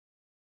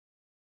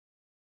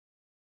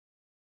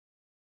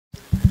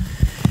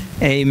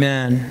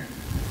Amen.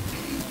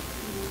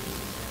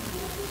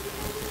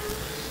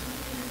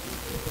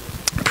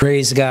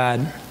 Praise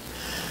God.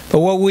 But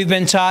what we've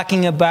been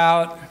talking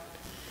about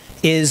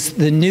is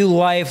the new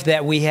life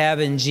that we have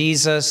in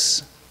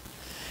Jesus,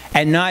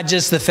 and not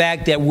just the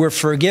fact that we're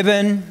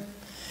forgiven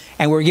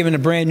and we're given a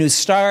brand new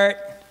start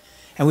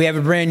and we have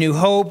a brand new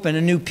hope and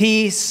a new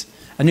peace,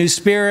 a new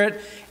spirit,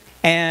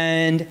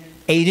 and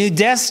a new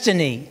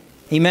destiny.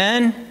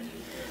 Amen?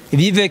 If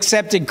you've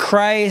accepted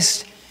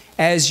Christ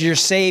as your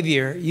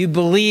Savior, you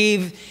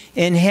believe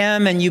in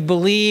Him and you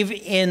believe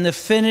in the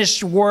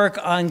finished work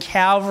on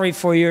Calvary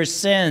for your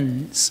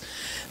sins.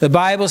 The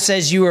Bible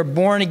says you are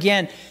born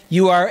again.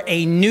 You are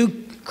a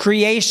new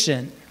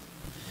creation.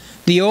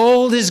 The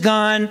old is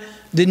gone,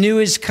 the new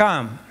is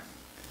come.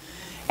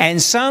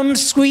 And some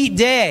sweet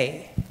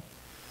day,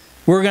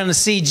 we're going to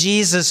see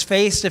Jesus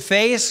face to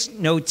face.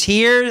 No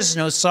tears,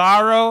 no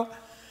sorrow,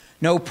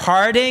 no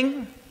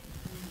parting.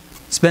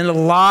 It's been a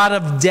lot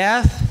of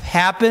death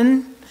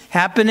happening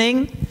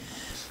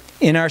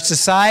in our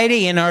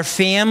society, in our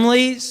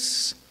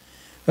families.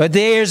 But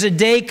there's a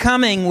day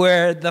coming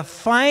where the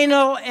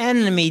final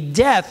enemy,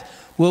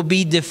 death, will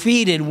be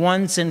defeated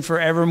once and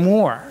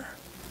forevermore.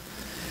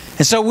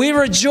 And so we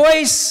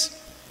rejoice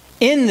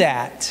in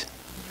that.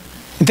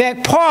 In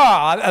fact,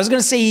 Paul, I was going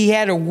to say he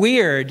had a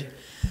weird,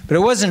 but it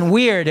wasn't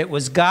weird, it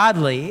was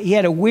godly. He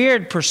had a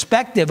weird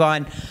perspective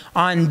on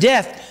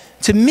death.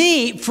 To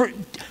me,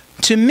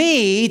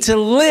 to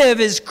live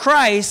is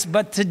Christ,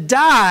 but to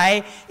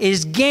die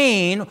is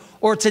gain,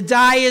 or to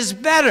die is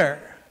better.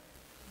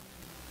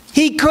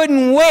 He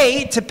couldn't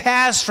wait to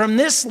pass from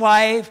this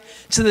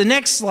life to the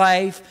next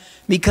life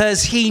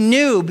because he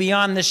knew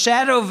beyond the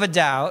shadow of a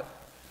doubt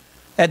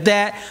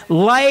that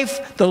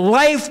life, the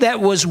life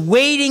that was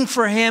waiting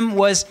for him,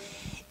 was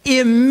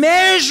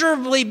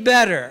immeasurably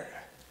better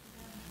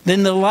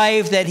than the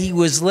life that he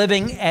was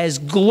living, as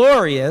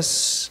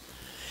glorious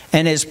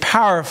and as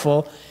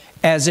powerful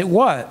as it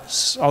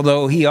was,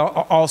 although he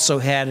also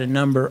had a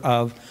number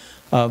of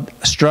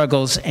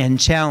struggles and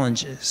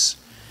challenges.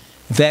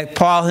 In fact,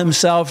 Paul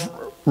himself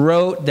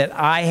wrote that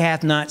eye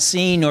hath not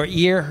seen nor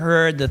ear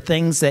heard the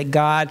things that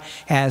God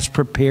has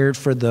prepared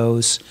for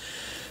those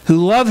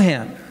who love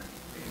him.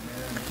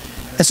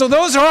 And so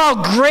those are all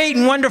great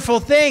and wonderful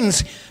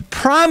things,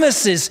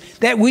 promises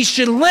that we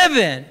should live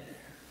in,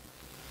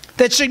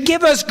 that should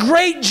give us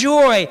great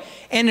joy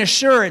and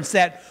assurance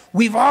that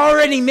we've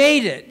already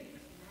made it.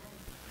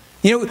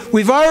 You know,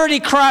 we've already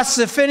crossed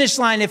the finish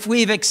line if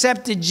we've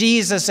accepted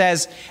Jesus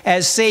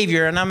as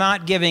Savior. And I'm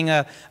not giving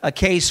a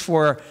case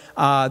for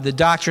the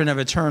doctrine of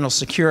eternal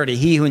security.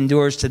 He who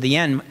endures to the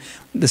end,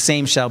 the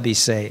same shall be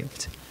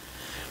saved.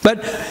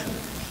 But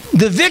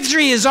the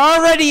victory is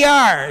already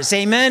ours,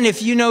 amen,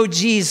 if you know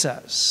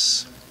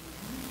Jesus.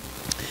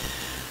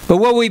 But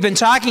what we've been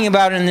talking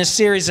about in this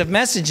series of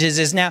messages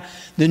is now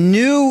the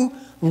new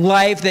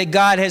life that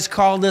God has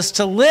called us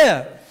to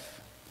live.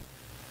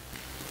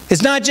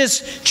 It's not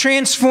just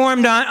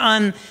transformed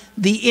on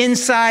the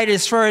inside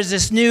as far as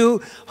this new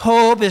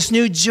hope, this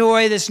new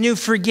joy, this new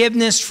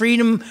forgiveness,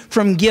 freedom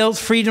from guilt,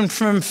 freedom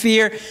from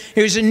fear.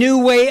 There's a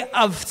new way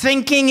of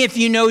thinking if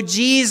you know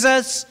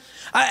Jesus,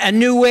 a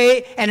new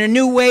way and a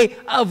new way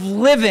of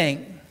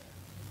living,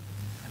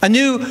 a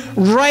new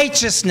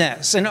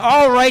righteousness. And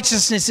all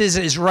righteousness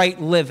is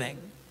right living.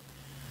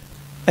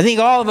 I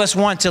think all of us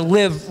want to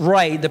live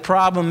right. The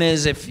problem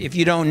is if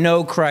you don't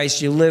know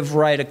Christ, you live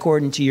right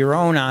according to your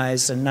own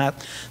eyes and not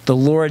the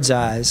Lord's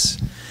eyes,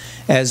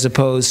 as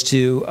opposed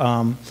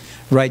to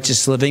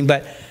righteous living.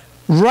 But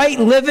right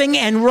living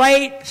and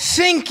right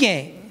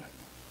thinking.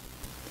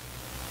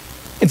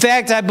 In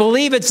fact, I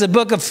believe it's the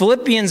book of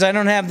Philippians. I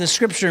don't have the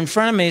scripture in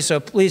front of me, so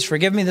please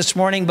forgive me this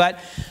morning. But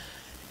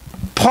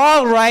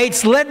Paul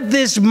writes, "Let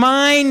this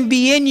mind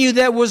be in you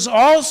that was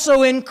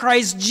also in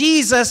Christ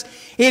Jesus."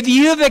 If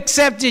you've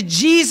accepted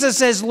Jesus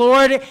as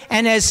Lord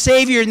and as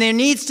Savior, there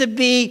needs to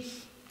be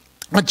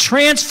a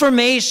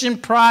transformation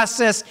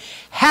process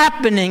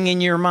happening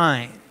in your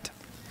mind.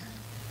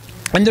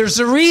 And there's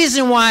a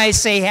reason why I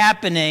say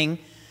happening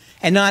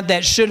and not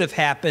that should have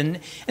happened.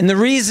 And the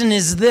reason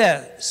is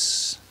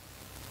this.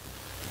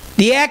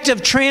 The act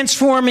of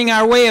transforming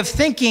our way of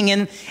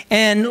thinking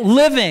and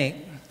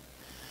living,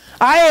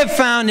 I have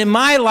found in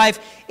my life,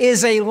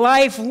 is a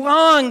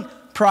lifelong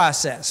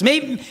process.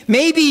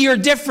 Maybe you're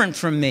different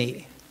from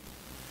me.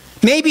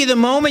 Maybe the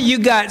moment you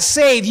got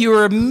saved, you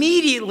were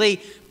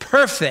immediately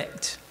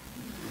perfect.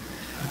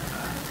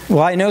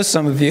 Well, I know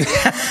some of you.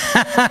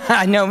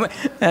 I know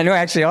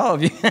actually all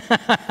of you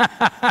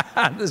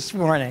this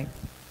morning.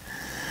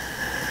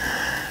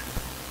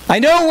 I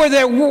know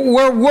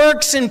we're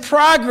works in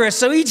progress,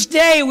 so each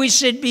day we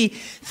should be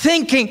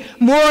thinking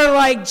more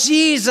like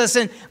Jesus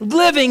and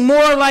living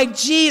more like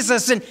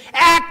Jesus and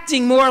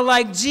acting more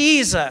like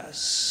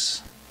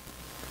Jesus.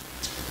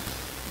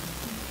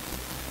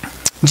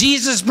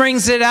 Jesus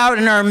brings it out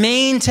in our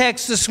main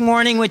text this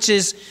morning, which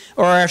is,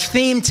 or our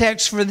theme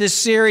text for this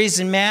series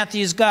in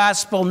Matthew's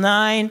Gospel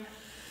 9.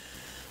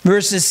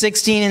 Verses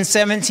 16 and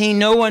 17,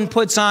 no one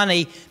puts on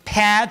a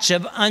patch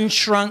of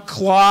unshrunk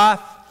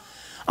cloth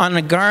on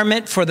a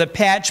garment, for the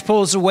patch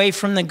pulls away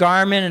from the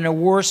garment and a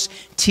worse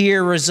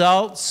tear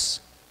results.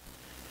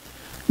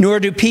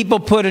 Nor do people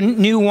put a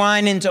new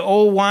wine into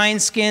old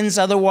wineskins,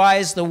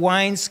 otherwise the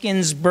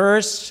wineskins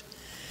burst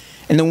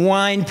and the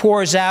wine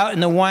pours out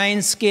and the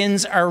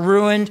wineskins are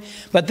ruined.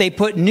 But they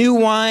put new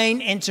wine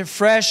into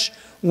fresh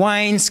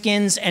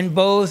wineskins and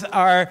both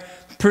are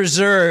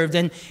preserved.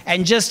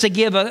 And just to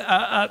give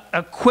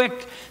a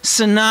quick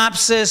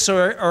synopsis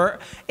or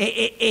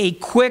a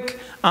quick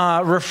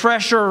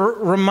refresher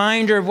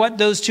reminder of what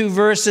those two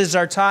verses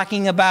are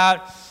talking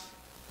about,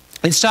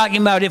 it's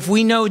talking about if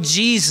we know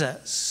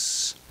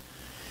Jesus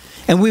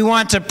and we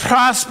want to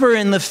prosper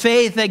in the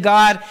faith that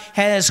God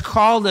has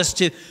called us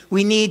to,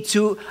 we need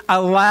to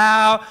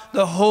allow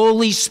the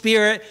Holy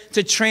Spirit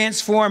to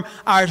transform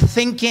our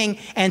thinking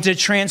and to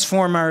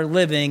transform our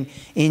living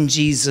in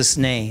Jesus'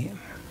 name.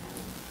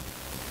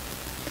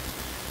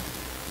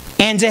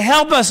 And to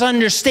help us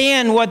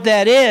understand what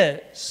that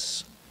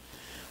is,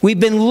 we've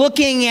been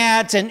looking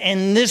at,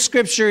 and this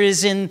scripture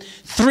is in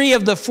 3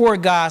 of the 4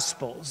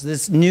 Gospels,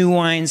 this new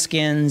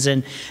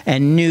wineskins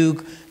and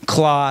new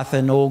cloth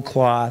and old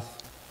cloth.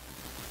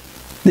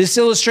 This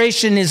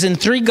illustration is in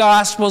 3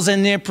 Gospels,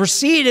 and they're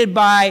preceded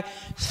by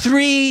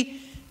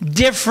 3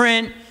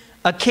 different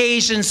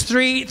occasions,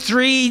 three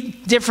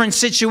different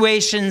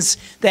situations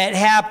that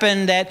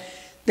happened that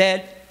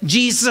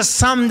Jesus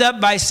summed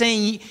up by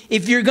saying,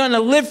 if you're going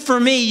to live for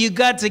me, you've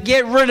got to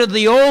get rid of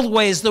the old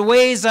ways, the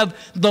ways of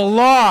the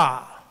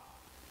law,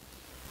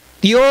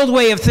 the old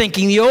way of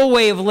thinking, the old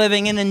way of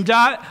living, and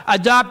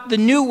adopt the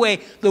new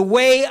way, the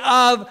way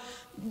of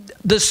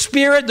the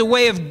Spirit, the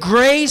way of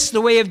grace,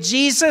 the way of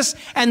Jesus,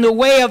 and the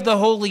way of the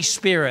Holy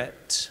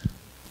Spirit.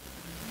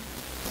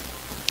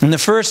 And the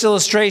first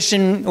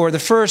illustration, or the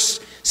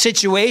first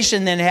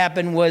situation that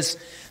happened, was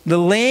the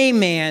lame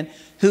man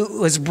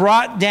who was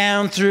brought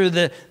down through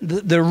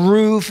the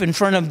roof in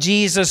front of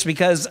Jesus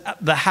because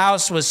the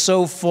house was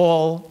so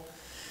full.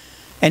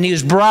 And he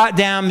was brought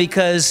down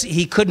because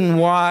he couldn't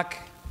walk.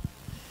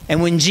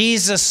 And when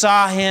Jesus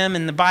saw him,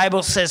 and the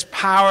Bible says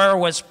power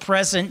was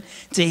present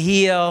to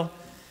heal,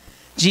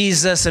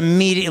 Jesus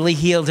immediately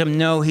healed him.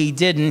 No, he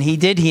didn't. He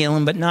did heal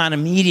him, but not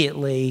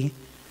immediately.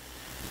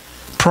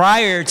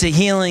 Prior to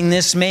healing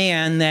this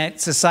man that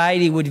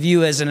society would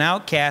view as an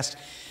outcast,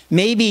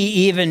 maybe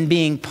even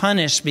being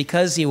punished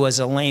because he was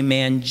a lame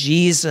man,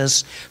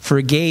 Jesus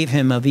forgave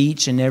him of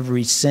each and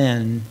every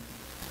sin.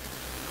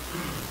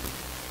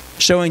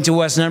 Showing to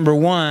us, number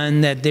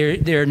one, that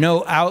there are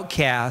no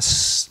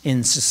outcasts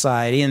in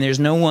society, and there's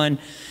no one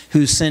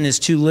whose sin is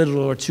too little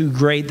or too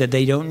great that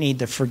they don't need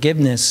the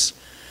forgiveness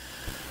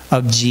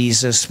of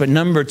Jesus. But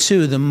number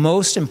two, the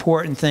most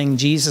important thing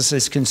Jesus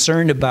is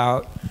concerned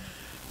about,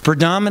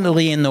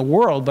 predominantly in the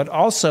world, but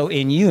also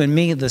in you and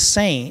me, the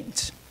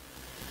saint,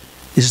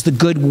 is the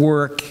good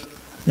work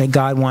that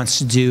God wants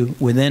to do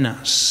within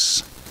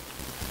us.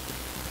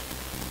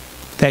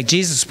 In fact,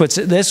 Jesus puts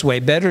it this way: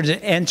 better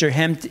to enter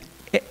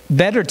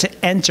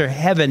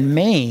heaven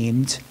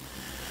maimed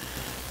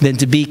than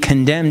to be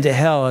condemned to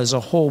hell as a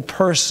whole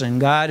person.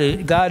 God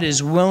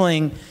is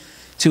willing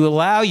to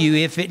allow you,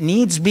 if it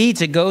needs be,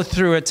 to go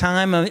through a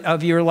time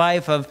of your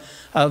life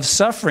of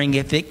suffering,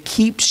 if it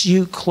keeps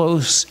you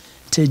close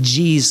to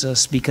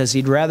Jesus, because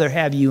He'd rather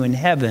have you in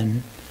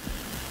heaven,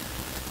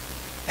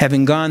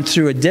 having gone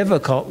through a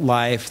difficult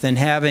life, than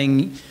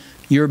having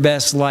your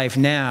best life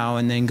now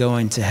and then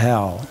going to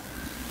hell.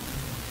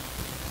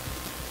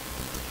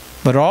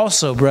 But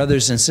also,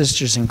 brothers and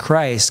sisters in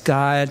Christ,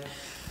 God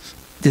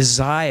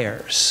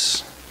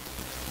desires,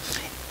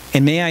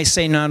 and may I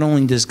say, not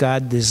only does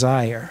God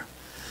desire,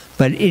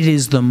 but it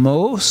is the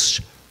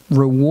most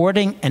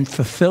rewarding and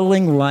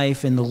fulfilling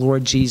life in the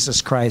Lord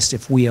Jesus Christ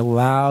if we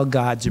allow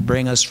God to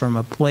bring us from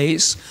a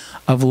place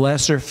of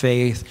lesser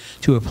faith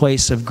to a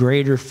place of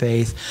greater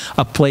faith,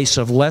 a place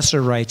of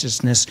lesser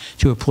righteousness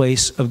to a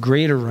place of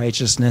greater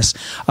righteousness,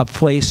 a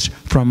place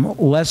from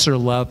lesser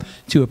love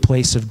to a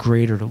place of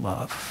greater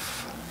love.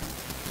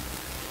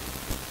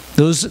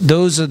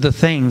 Those are the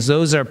things.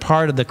 Those are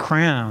part of the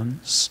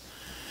crowns.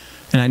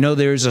 And I know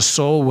there's a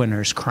soul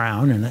winner's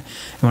crown. And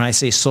when I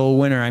say soul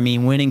winner, I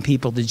mean winning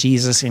people to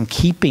Jesus and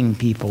keeping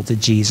people to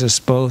Jesus,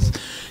 both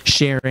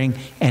sharing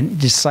and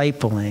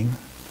discipling.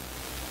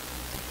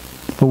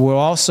 But we'll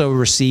also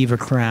receive a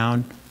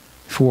crown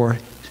for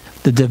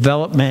the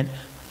development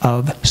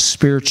of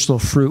spiritual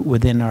fruit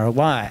within our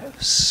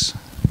lives.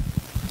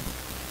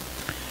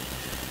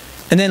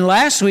 And then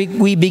last week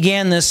we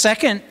began the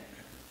second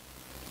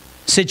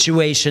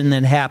situation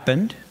that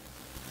happened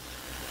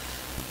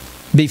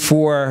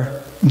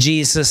before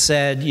Jesus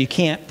said you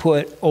can't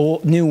put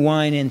new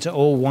wine into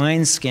old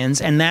wineskins,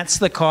 and that's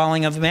the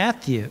calling of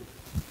Matthew.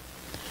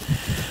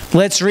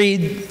 Let's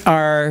read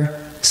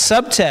our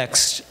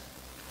subtext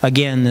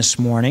again this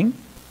morning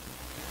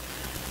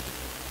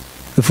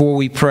before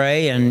we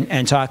pray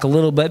and talk a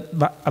little bit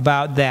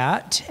about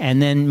that and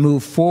then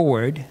move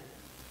forward.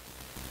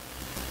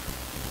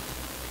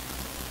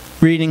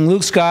 Reading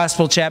Luke's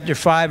Gospel, chapter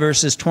 5,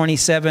 verses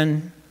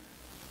 27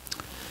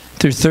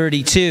 through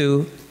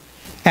 32.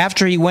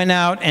 After he went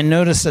out and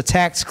noticed a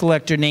tax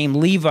collector named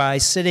Levi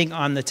sitting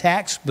on the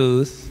tax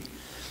booth,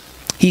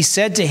 he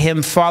said to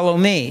him, "Follow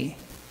me."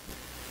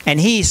 And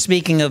he,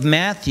 speaking of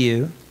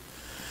Matthew,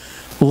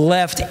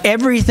 left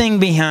everything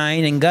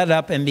behind and got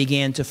up and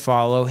began to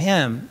follow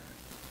him.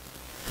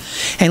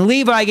 And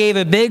Levi gave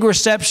a big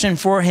reception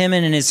for him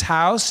in his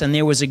house, and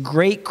there was a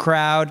great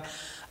crowd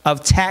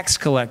of tax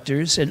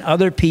collectors and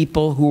other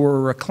people who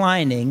were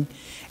reclining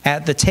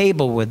at the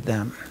table with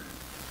them.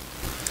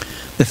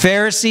 The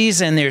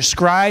Pharisees and their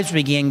scribes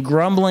began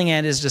grumbling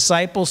at his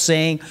disciples,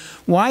 saying,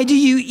 "Why do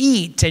you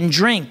eat and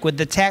drink with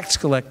the tax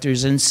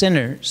collectors and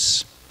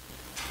sinners?"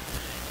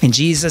 And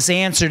Jesus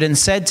answered and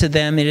said to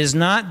them, "It is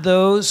not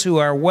those who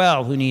are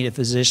well who need a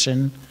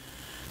physician,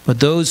 but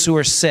those who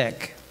are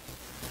sick.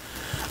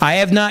 I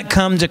have not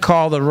come to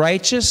call the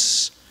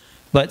righteous,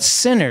 but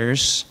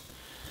sinners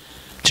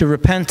to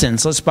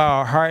repentance." Let's bow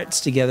our hearts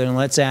together and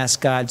let's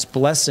ask God's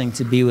blessing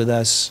to be with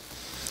us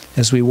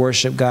as we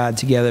worship God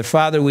together.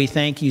 Father, we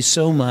thank you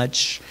so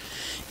much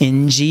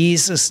in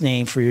Jesus'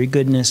 name for your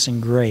goodness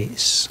and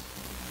grace.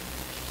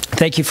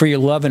 Thank you for your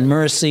love and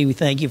mercy. We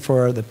thank you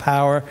for the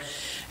power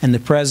and the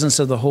presence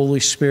of the Holy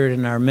Spirit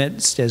in our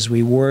midst as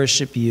we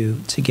worship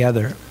you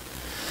together.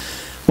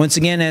 Once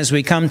again, as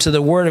we come to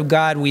the Word of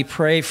God, we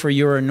pray for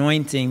your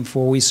anointing,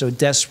 for we so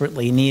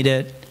desperately need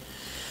it.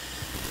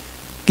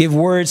 Give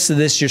words to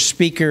this, your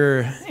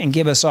speaker, and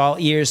give us all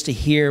ears to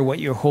hear what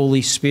your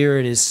Holy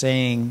Spirit is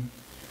saying.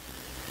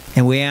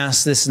 And we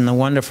ask this in the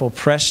wonderful,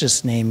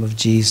 precious name of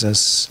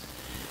Jesus.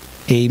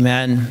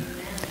 Amen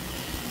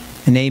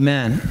and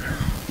amen.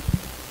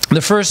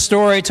 The first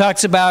story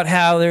talks about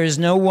how there is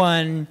no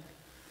one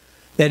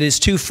that is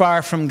too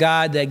far from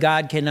God, that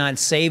God cannot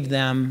save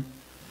them.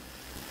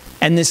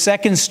 And the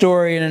second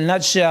story, in a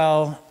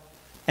nutshell,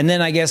 and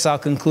then I guess I'll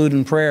conclude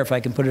in prayer if I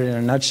can put it in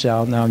a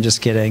nutshell. No, I'm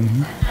just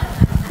kidding.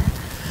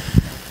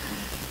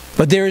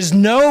 But there is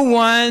no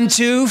one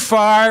too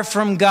far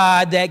from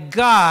God that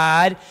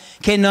God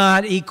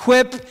cannot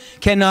equip,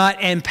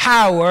 cannot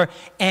empower,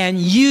 and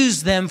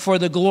use them for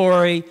the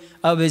glory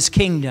of his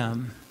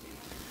kingdom.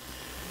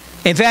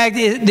 In fact,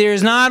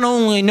 there's not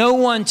only no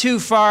one too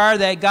far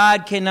that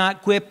God cannot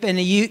equip and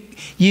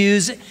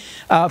use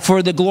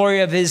for the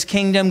glory of his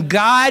kingdom.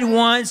 God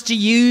wants to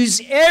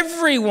use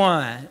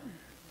everyone,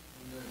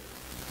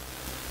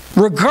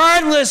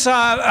 regardless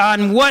of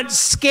on what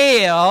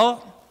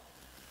scale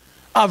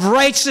of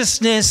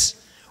righteousness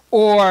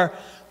or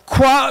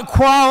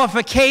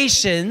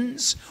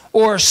qualifications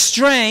or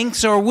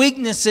strengths or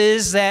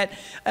weaknesses that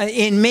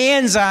in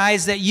man's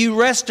eyes that you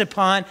rest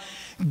upon.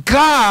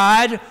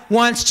 God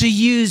wants to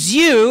use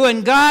you,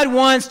 and God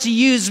wants to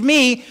use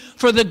me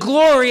for the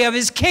glory of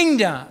his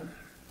kingdom.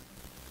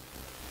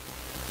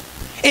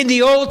 In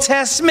the Old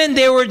Testament,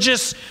 there were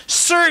just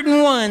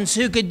certain ones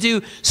who could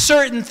do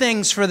certain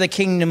things for the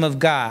kingdom of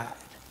God.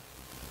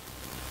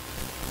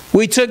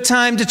 We took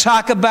time to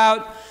talk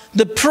about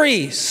the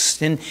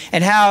priests and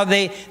how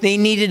they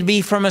needed to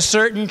be from a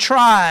certain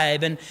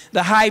tribe, and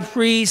the high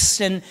priest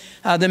and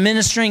the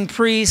ministering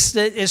priests,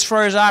 as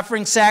far as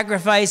offering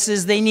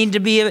sacrifices, they need to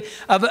be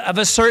of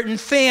a certain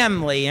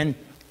family, and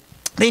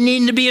they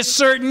need to be a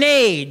certain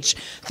age,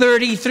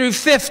 30 through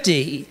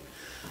 50.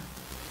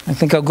 I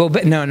think I'll go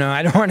back. No,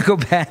 I don't want to go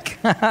back.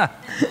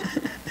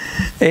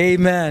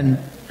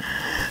 Amen.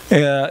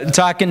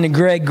 Talking to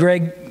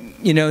Greg,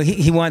 you know,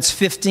 he wants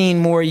 15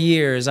 more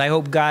years. I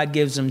hope God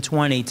gives him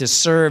 20 to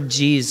serve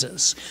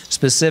Jesus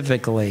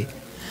specifically.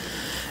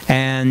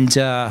 And,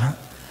 I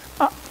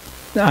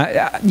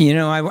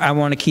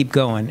want to keep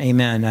going.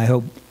 Amen. I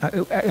hope,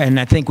 and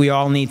I think we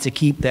all need to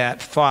keep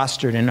that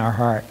fostered in our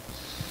heart.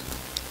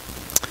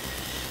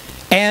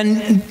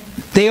 And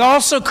they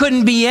also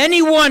couldn't be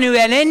anyone who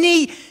had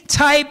any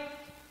type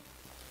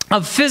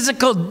of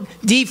physical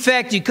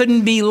defect. You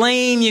couldn't be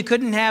lame, you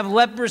couldn't have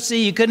leprosy,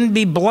 you couldn't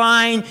be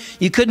blind,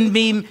 you couldn't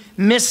be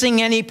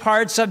missing any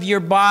parts of your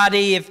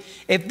body.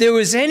 If there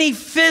was any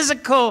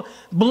physical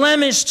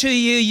blemish to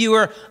you, you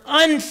were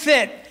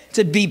unfit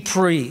to be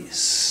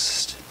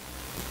priest.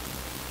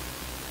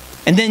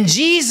 And then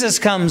Jesus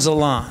comes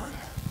along,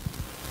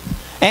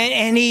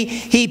 and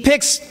he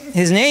picks,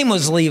 his name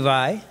was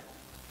Levi.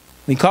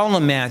 We call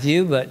him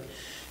Matthew,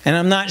 and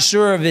I'm not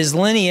sure of his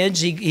lineage.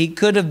 He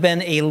could have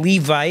been a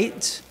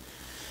Levite.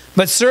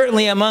 But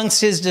certainly amongst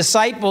his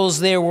disciples,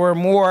 there were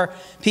more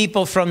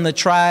people from the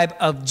tribe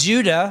of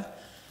Judah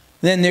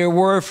than there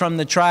were from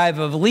the tribe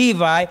of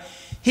Levi.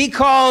 He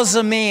calls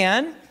a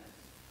man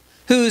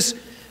who's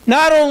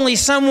not only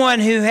someone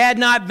who had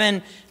not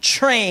been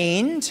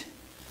trained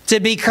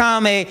to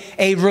become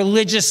a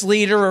religious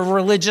leader, a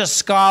religious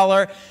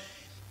scholar.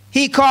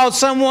 He called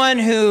someone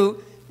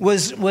who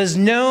was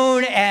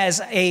known as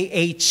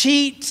a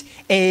cheat,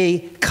 a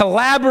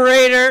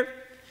collaborator.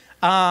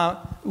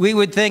 We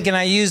would think, and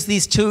I use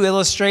these two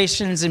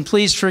illustrations, and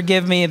please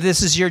forgive me if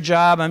this is your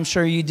job. I'm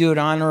sure you do it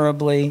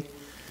honorably.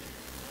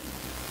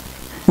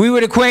 We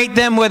would equate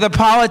them with a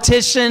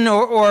politician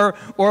or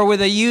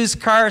with a used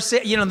car,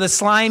 the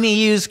slimy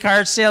used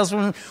car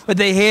salesman with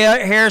the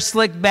hair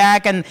slicked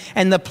back and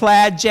the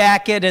plaid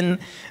jacket and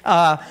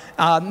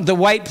the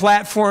white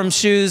platform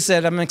shoes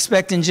that I'm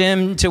expecting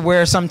Jim to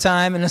wear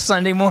sometime in a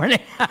Sunday morning.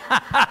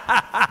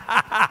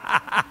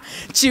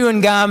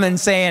 Chewing gum and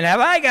saying, "Have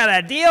I got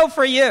a deal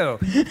for you?"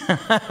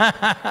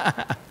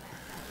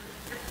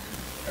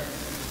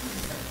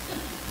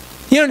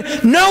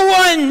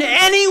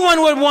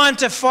 Anyone would want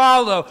to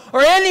follow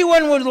or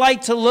anyone would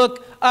like to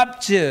look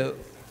up to.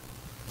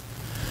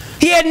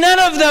 He had none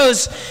of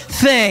those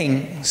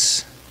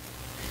things.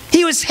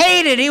 He was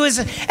hated. He was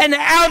an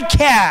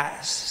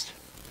outcast.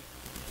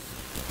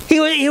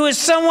 He was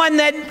someone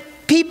that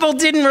people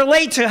didn't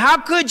relate to. How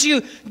could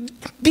you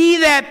be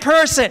that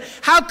person?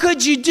 How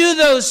could you do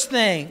those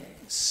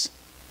things?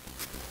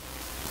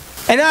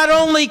 And not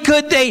only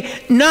could they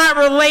not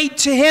relate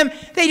to him,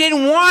 they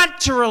didn't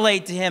want to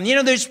relate to him.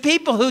 There's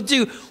people who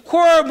do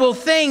horrible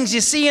things.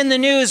 You see in the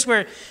news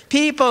where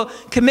people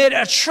commit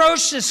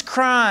atrocious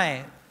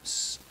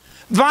crimes,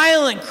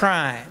 violent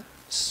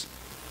crimes.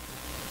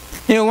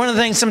 One of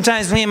the things,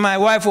 sometimes me and my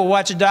wife will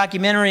watch a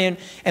documentary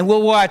and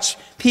we'll watch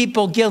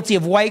people guilty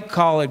of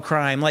white-collar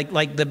crime,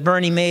 like the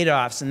Bernie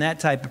Madoffs and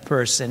that type of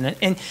person.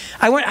 And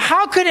I went,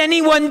 how could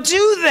anyone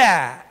do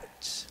that?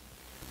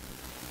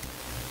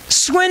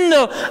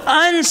 Swindle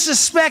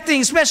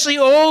unsuspecting, especially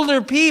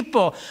older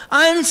people,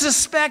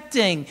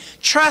 unsuspecting,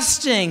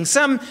 trusting,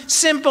 some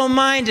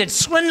simple-minded,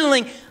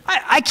 swindling.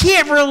 I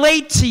can't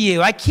relate to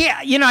you. I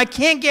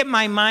can't get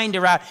my mind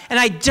around, and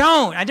I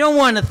don't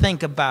want to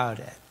think about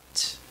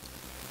it.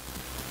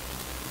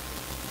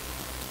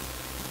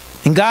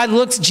 And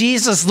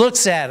Jesus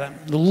looks at him,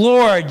 the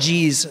Lord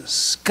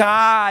Jesus,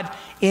 God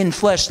in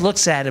flesh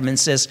looks at him and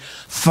says,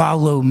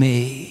 "Follow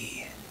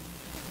me."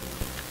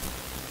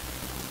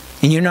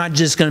 And you're not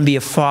just going to be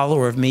a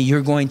follower of me,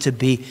 you're going to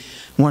be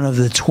one of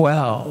the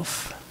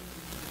 12.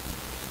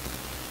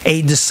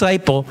 A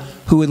disciple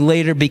who would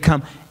later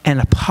become an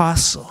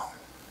apostle.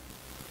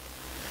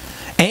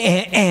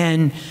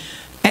 And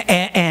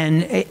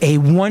a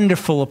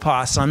wonderful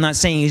apostle. I'm not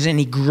saying he's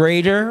any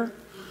greater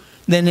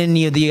than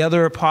any of the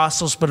other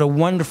apostles, but a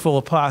wonderful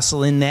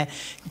apostle in that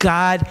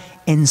God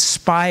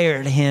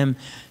inspired him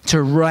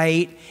to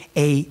write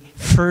a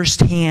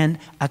first-hand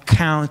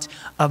account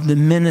of the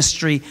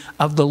ministry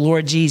of the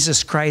Lord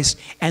Jesus Christ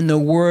and the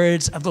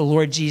words of the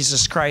Lord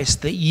Jesus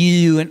Christ that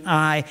you and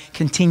I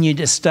continue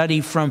to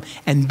study from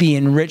and be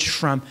enriched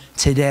from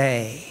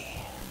today.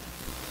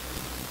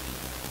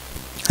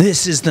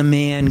 This is the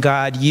man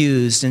God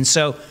used. And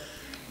so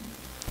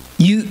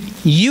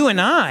you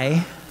and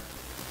I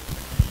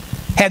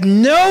have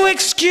no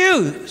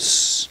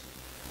excuse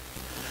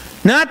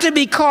not to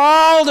be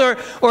called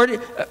or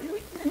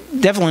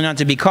definitely not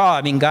to be called.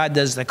 I mean, God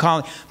does the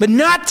calling. But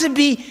not to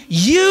be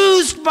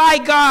used by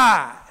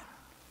God.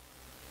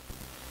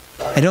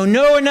 I don't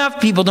know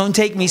enough. People don't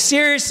take me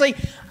seriously.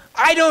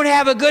 I don't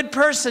have a good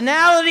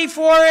personality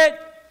for it.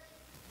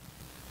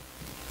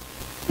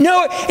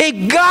 No,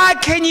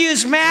 God can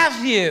use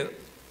Matthew.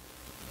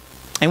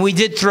 And we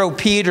did throw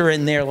Peter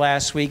in there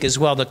last week as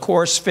well, the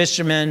coarse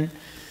fisherman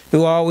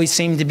who always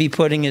seemed to be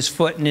putting his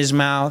foot in his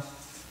mouth.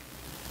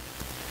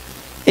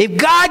 If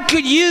God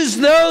could use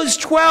those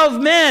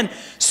 12 men,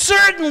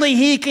 certainly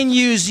he can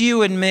use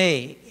you and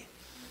me.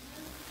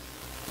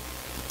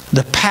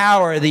 The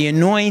power, the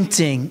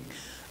anointing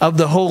of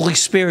the Holy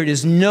Spirit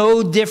is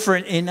no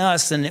different in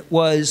us than it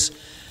was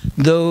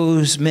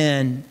those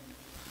men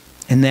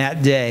in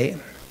that day.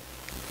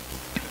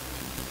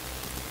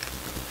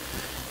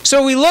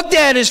 So we looked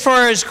at, as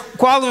far as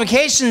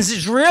qualifications,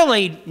 is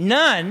really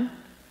none.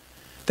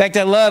 In fact,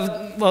 I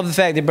love the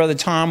fact that Brother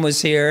Tom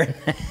was here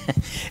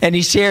and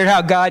he shared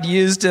how God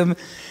used him.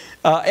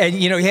 And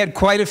he had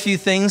quite a few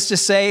things to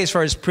say as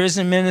far as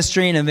prison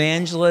ministry and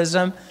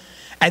evangelism.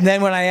 And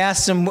then when I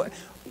asked him,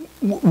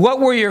 what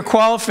were your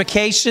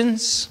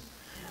qualifications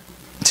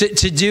to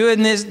do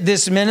in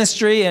this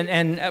ministry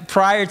and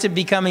prior to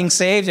becoming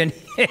saved? And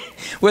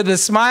with a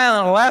smile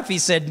and a laugh, he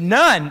said,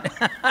 none.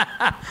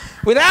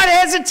 Without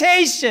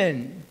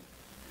hesitation.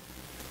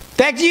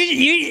 In fact,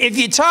 if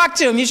you talk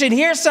to him, you should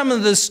hear some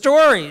of the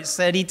stories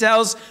that he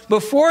tells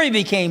before he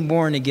became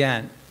born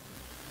again.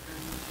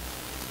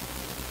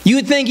 You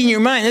would think in your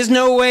mind, there's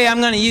no way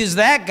I'm going to use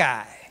that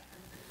guy.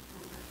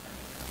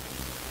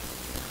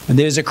 And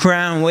there's a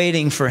crown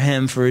waiting for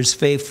him for his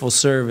faithful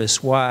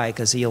service. Why?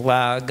 Because he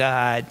allowed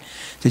God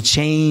to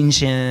change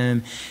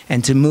him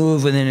and to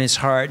move within his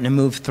heart and to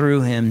move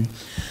through him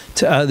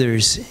to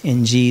others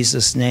in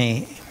Jesus'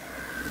 name.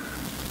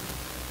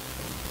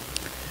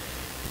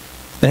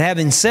 But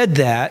having said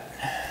that,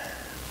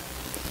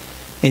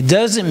 it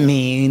doesn't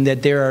mean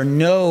that there are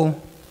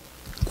no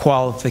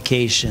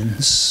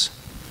qualifications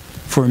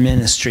for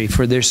ministry,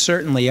 for there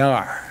certainly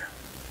are.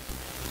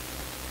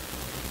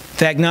 In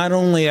fact, not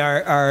only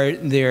are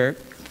there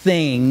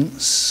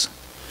things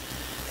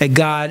that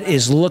God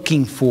is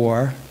looking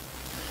for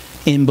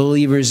in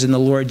believers in the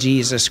Lord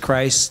Jesus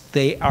Christ,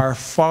 they are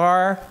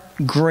far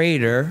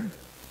greater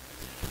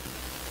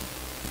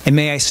and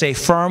may I say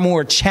far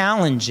more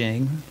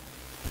challenging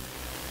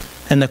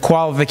than the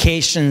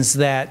qualifications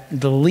that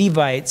the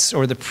Levites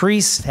or the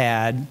priests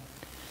had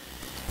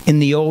in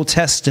the Old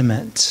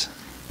Testament.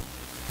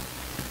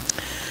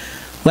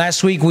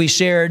 Last week we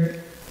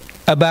shared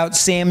about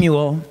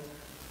Samuel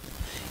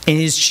and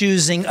his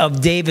choosing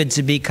of David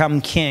to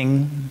become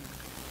king.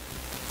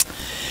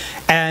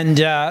 And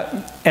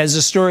as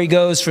the story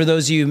goes, for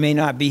those of you who may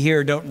not be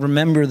here, don't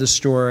remember the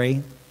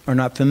story, or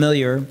not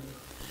familiar,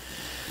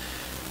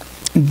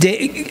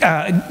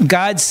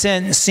 God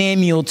sent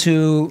Samuel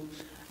to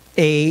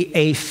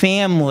a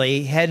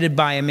family headed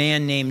by a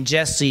man named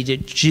Jesse to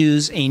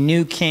choose a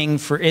new king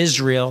for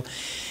Israel.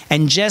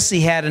 And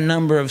Jesse had a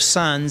number of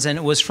sons, and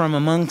it was from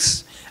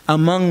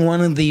among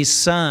one of these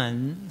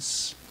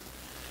sons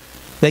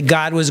that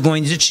God was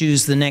going to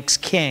choose the next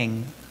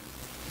king.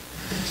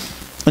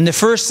 When the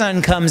first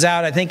son comes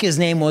out, I think his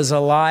name was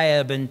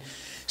Eliab, and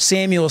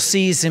Samuel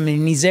sees him,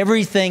 and he's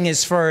everything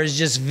as far as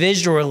just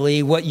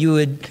visually what you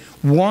would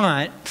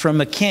want from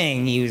a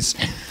king. He was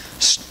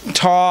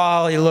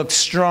tall, he looked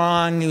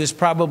strong, he was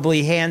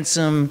probably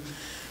handsome.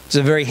 It was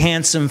a very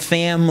handsome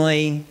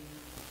family.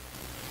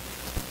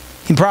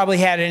 He probably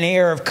had an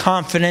air of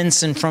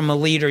confidence, and from a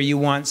leader you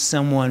want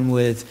someone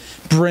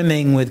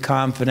brimming with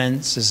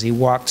confidence as he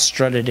walked,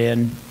 strutted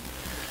in.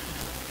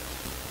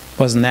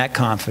 Wasn't that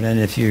confident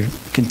if you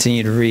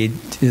continue to read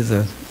through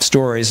the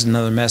stories,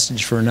 another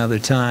message for another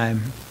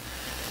time.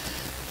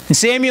 And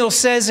Samuel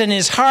says in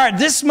his heart,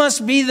 this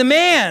must be the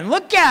man.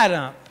 Look at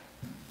him.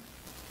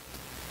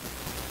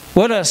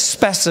 What a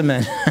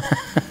specimen,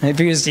 if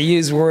he was to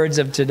use words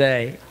of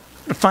today.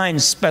 A fine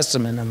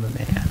specimen of a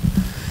man.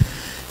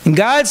 And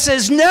God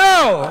says,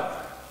 no,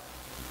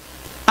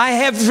 I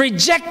have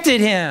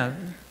rejected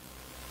him.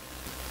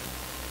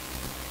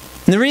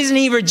 And the reason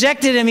he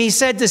rejected him, he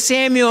said to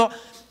Samuel,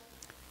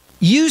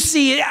 you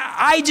see,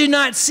 I do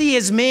not see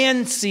as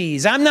man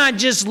sees. I'm not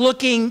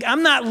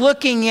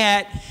looking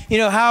at,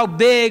 how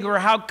big or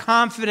how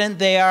confident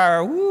they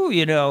are,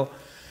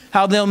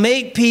 how they'll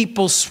make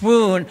people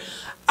swoon.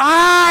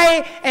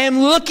 I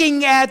am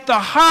looking at the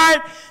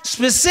heart.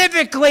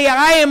 Specifically,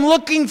 I am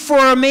looking for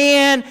a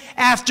man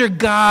after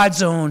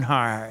God's own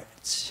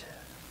heart.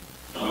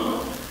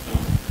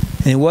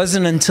 And it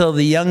wasn't until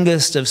the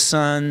youngest of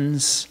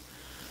sons,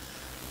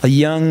 a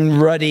young,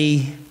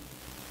 ruddy,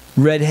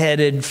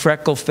 red-headed,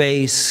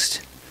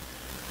 freckle-faced,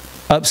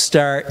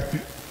 upstart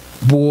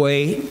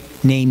boy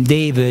named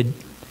David,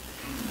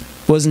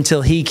 wasn't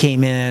until he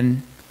came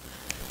in,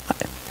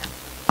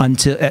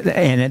 and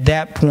at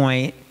that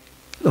point,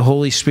 the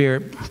Holy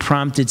Spirit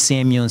prompted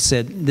Samuel and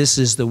said, this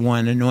is the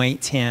one,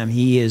 anoint him.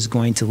 He is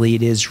going to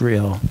lead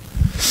Israel.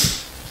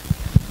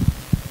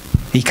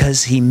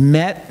 Because he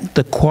met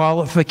the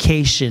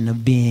qualification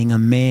of being a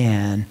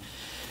man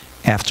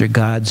after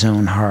God's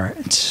own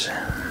heart.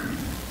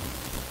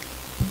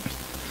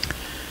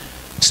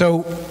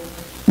 So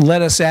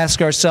let us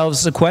ask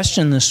ourselves the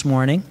question this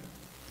morning.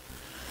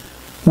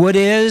 What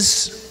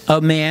is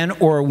a man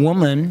or a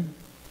woman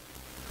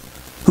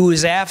who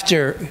is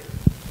after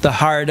the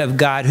heart of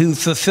God, who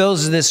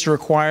fulfills this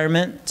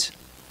requirement?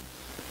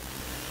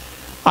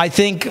 I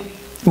think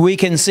we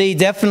can see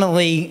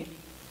definitely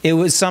it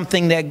was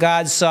something that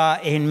God saw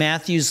in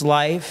Matthew's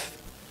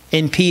life,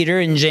 in Peter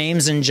and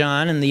James and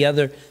John and the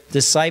other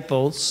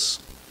disciples.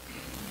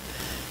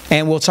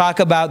 And we'll talk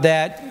about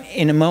that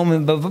in a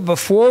moment. But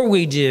before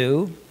we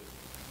do,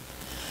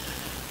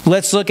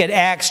 let's look at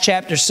Acts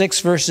chapter 6,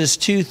 verses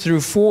 2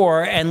 through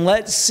 4, and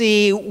let's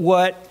see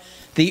what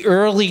the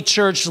early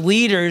church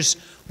leaders,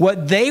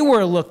 what they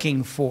were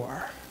looking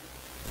for.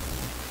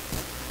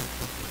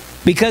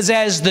 Because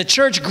as the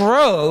church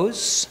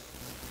grows,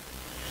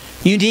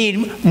 you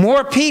need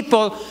more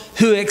people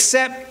who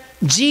accept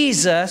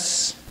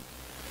Jesus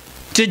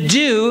to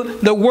do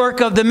the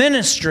work of the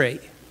ministry.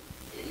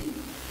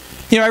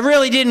 I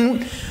really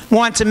didn't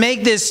want to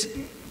make this,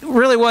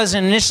 really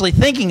wasn't initially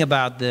thinking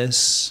about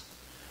this,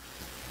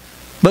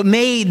 but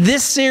may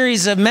this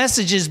series of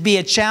messages be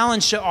a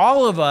challenge to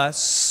all of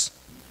us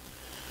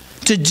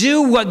to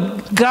do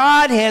what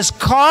God has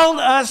called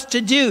us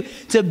to do,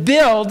 to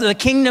build the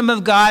kingdom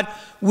of God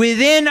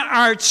within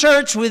our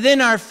church, within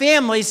our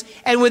families,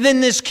 and within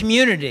this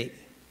community.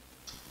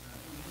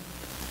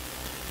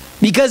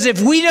 Because if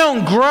we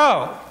don't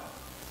grow,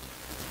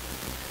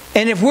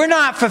 and if we're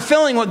not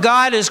fulfilling what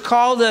God has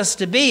called us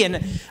to be,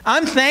 and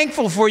I'm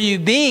thankful for you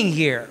being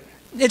here.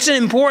 It's an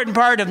important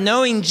part of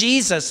knowing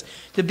Jesus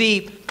to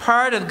be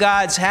part of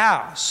God's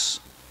house.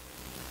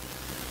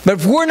 But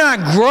if we're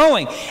not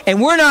growing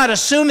and we're not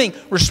assuming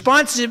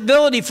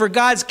responsibility for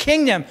God's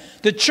kingdom,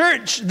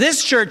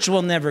 this church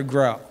will never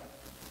grow.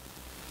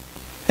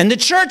 And the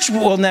church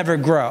will never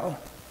grow.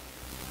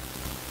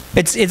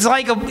 It's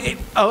like,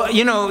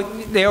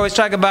 they always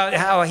talk about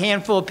how a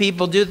handful of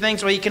people do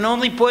things. Well, you can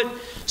only put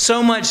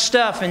so much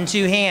stuff in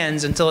two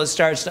hands until it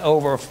starts to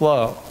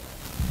overflow.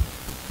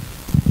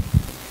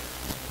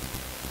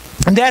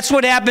 And that's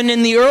what happened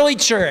in the early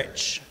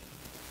church.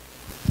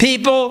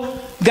 People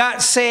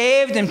got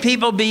saved and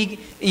people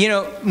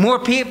more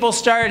people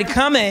started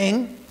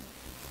coming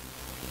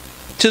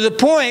to the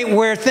point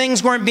where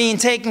things weren't being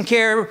taken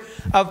care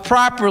of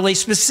properly,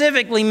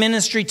 specifically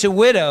ministry to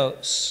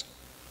widows.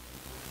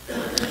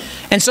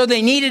 And so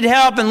they needed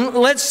help, and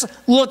let's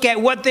look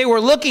at what they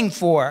were looking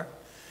for.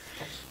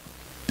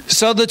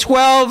 So the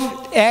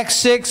 12, Acts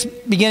 6,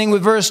 beginning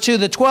with verse 2,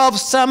 the 12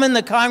 summoned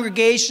the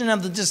congregation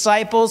of the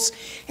disciples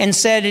and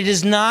said, "It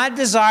is not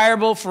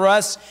desirable for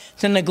us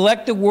to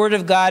neglect the word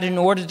of God in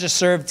order to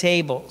serve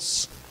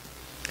tables.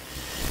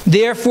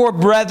 Therefore,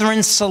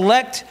 brethren,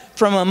 select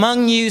from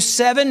among you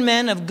 7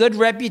 men of good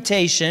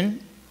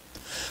reputation,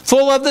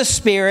 full of the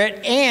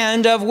Spirit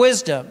and of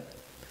wisdom,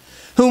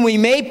 whom we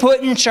may put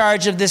in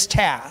charge of this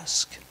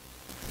task.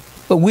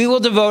 But we will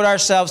devote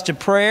ourselves to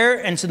prayer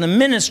and to the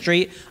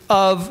ministry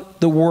of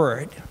the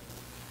word."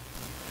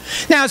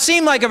 Now, it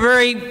seemed like a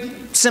very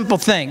simple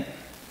thing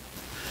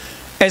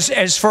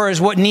as far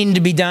as what needed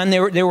to be done.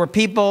 There were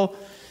people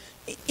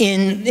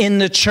in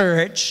the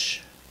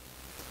church,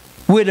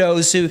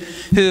 widows who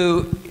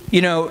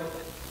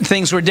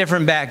things were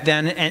different back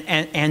then,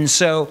 and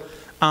so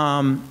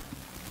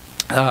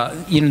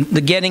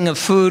the getting of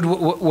food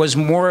was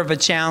more of a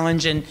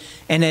challenge, and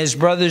as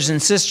brothers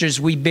and sisters,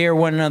 we bear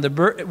one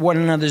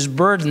another's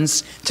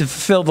burdens to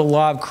fulfill the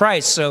law of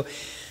Christ. So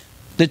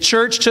the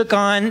church took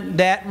on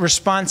that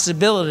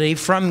responsibility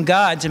from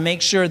God to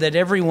make sure that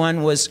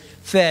everyone was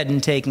fed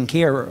and taken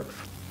care of.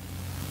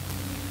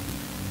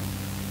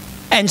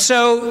 And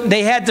so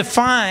they had to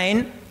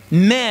find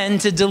men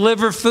to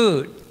deliver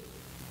food.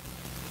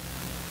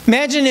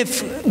 Imagine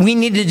if we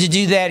needed to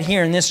do that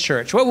here in this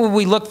church. What would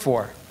we look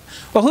for?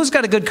 Well, who's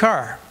got a good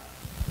car?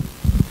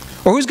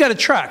 Or who's got a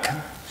truck?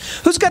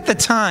 Who's got the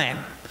time?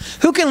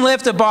 Who can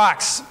lift a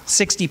box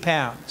 60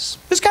 pounds?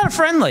 Who's kind of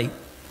friendly?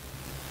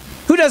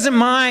 Who doesn't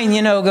mind,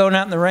 going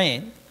out in the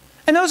rain?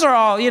 And those are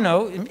all,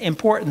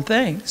 important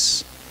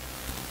things.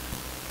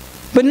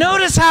 But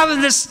notice how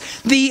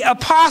the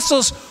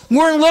apostles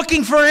weren't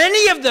looking for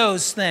any of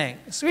those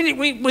things.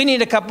 We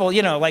need a couple,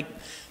 like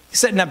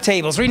setting up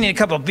tables. We need a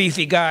couple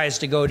beefy guys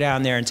to go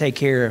down there and take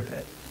care of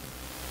it.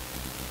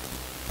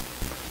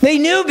 They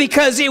knew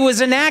because it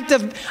was an act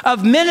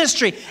of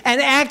ministry, an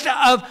act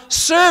of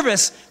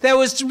service that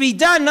was to be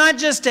done not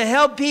just to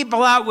help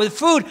people out with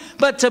food,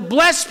 but to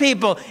bless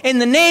people in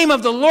the name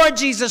of the Lord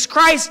Jesus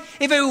Christ.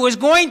 If it was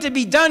going to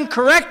be done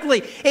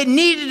correctly, it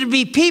needed to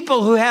be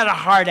people who had a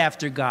heart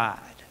after God.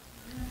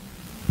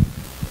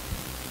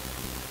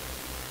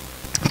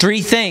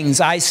 3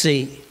 things I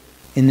see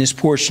in this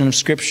portion of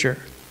Scripture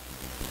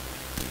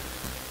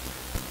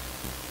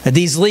that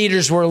these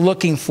leaders were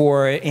looking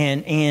for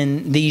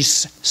in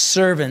these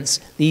servants,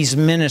 these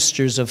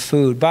ministers of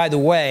food. By the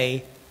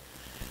way,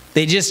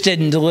 they just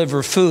didn't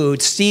deliver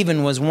food.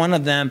 Stephen was one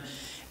of them,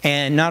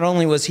 and not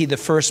only was he the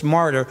first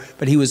martyr,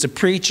 but he was a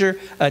preacher,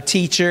 a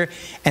teacher,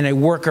 and a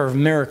worker of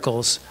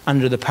miracles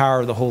under the power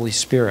of the Holy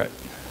Spirit.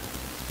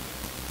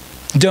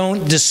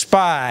 Don't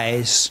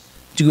despise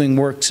doing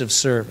works of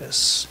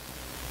service.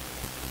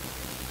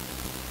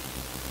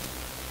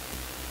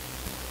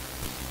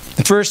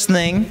 The first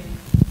thing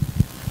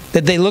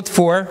that they looked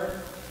for,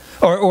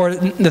 or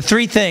the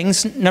 3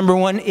 things, number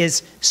 1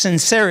 is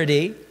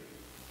sincerity,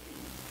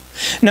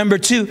 number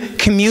 2,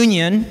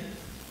 communion,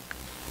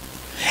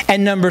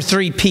 and number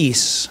 3,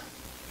 peace.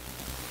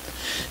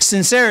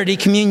 Sincerity,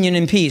 communion,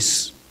 and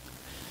peace.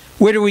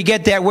 Where do we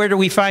get that? Where do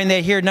we find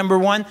that here? Number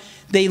 1,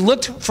 they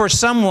looked for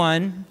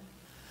someone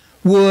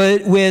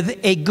with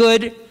a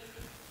good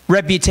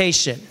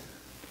reputation.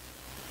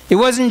 It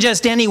wasn't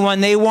just anyone.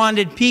 They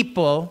wanted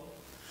people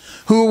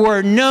who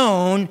were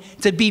known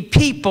to be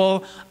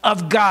people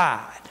of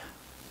God.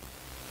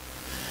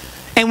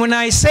 And when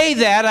I say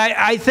that,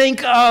 I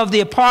think of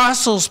the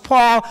Apostles'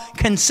 Paul's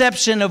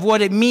conception of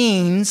what it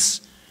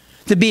means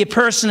to be a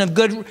person of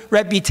good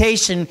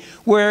reputation,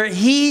 where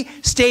he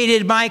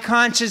stated, "My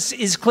conscience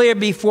is clear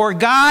before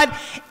God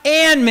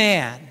and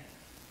man."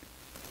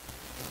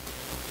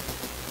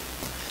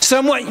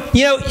 Somewhat,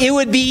 it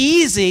would be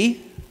easy,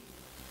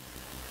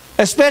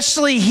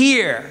 especially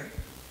here.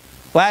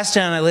 Last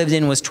town I lived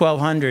in was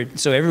 1,200,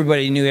 so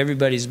everybody knew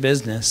everybody's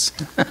business.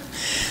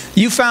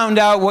 You found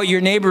out what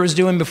your neighbor was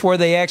doing before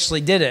they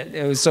actually did it.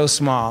 It was so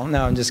small.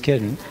 No, I'm just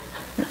kidding.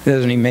 It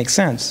doesn't even make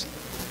sense.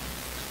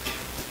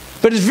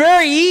 But it's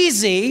very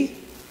easy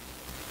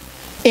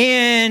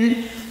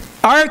in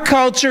our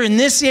culture, in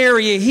this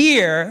area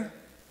here,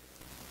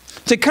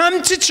 to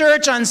come to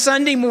church on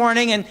Sunday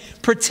morning and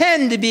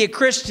pretend to be a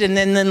Christian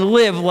and then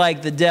live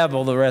like the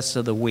devil the rest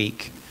of the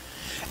week.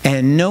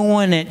 And no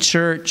one at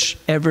church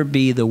ever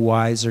be the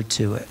wiser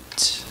to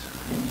it.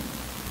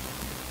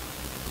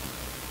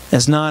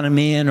 As not a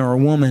man or a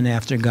woman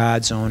after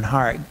God's own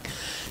heart.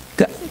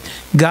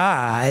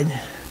 God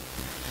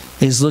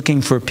is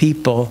looking for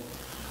people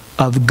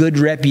of good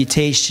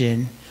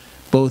reputation,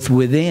 both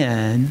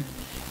within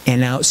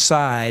and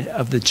outside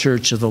of the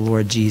church of the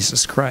Lord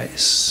Jesus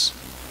Christ.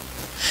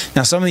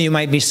 Now, some of you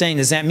might be saying,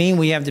 does that mean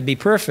we have to be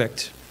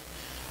perfect?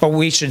 Or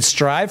we should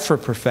strive for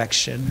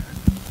perfection?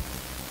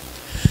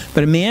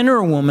 But a man or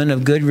a woman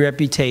of good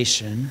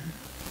reputation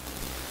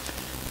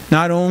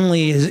not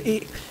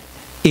only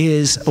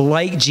is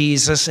like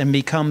Jesus and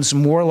becomes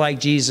more like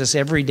Jesus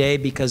every day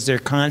because they're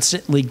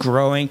constantly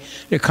growing,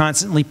 they're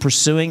constantly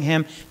pursuing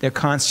him, they're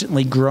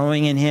constantly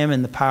growing in him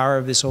and the power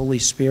of his Holy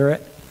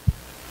Spirit.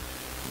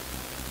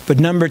 But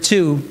number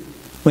two,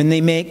 when they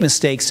make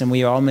mistakes, and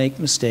we all make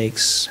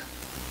mistakes,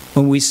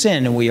 when we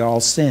sin, and we all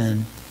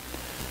sin,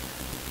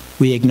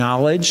 we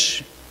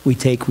acknowledge, we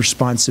take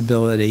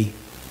responsibility,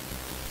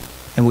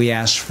 and we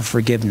ask for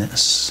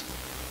forgiveness.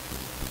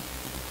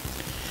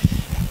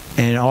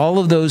 And all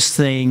of those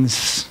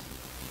things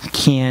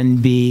can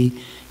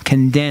be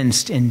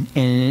condensed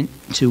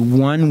into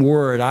one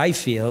word, I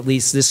feel. At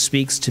least this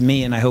speaks to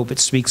me, and I hope it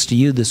speaks to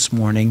you this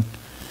morning.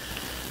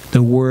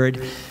 The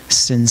word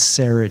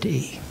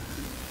sincerity.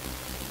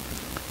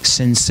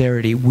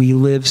 Sincerity. We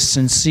live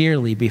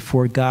sincerely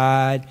before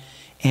God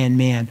and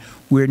man.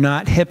 We're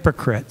not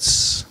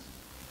hypocrites.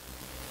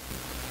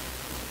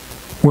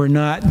 We're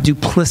not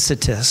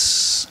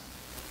duplicitous,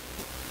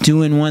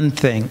 doing one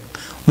thing,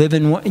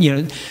 living one,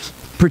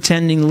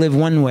 pretending to live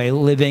one way,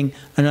 living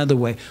another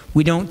way.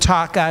 We don't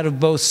talk out of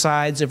both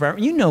sides of our.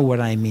 You know what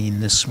I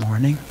mean this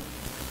morning.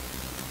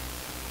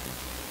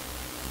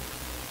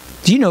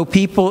 Do you know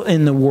people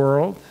in the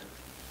world?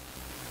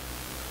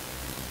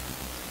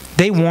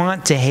 They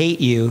want to hate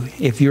you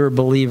if you're a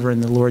believer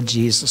in the Lord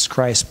Jesus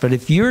Christ. But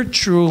if you're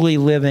truly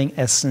living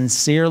a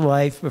sincere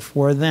life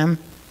before them,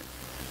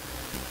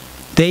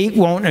 they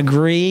won't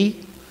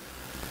agree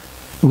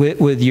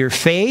with your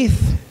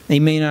faith. They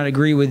may not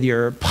agree with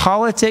your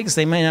politics.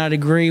 They may not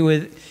agree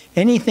with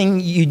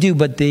anything you do,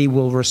 but they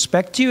will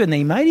respect you, and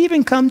they might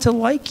even come to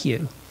like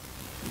you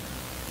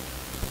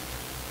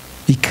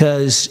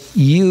because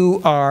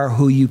you are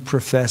who you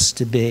profess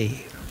to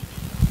be.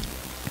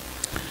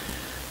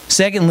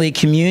 Secondly,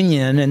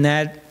 communion, and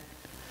that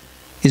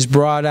is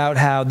brought out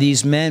how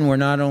these men were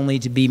not only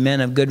to be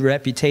men of good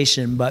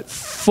reputation, but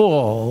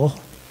full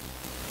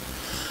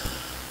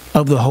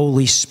of the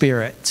Holy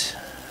Spirit.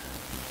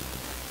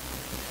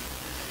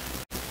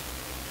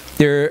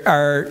 There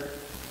are,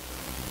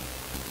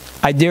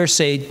 I dare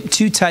say,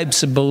 two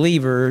types of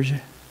believers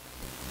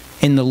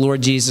in the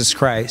Lord Jesus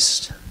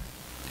Christ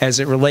as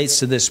it relates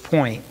to this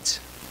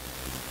point.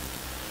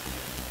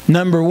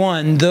 Number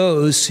one,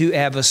 those who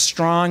have a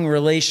strong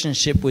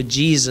relationship with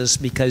Jesus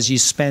because you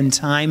spend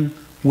time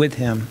with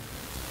him.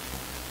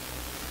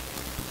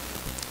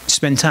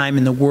 Spend time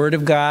in the Word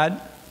of God.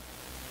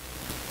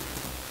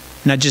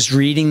 Not just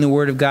reading the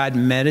Word of God,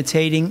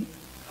 meditating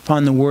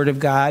upon the Word of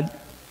God.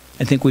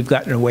 I think we've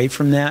gotten away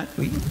from that.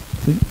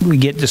 We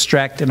get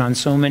distracted on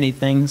so many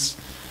things.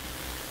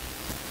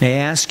 May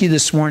I ask you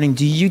this morning,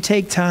 do you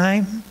take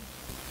time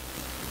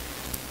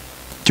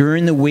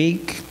during the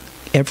week,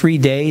 every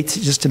day,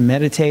 to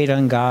meditate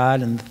on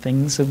God and the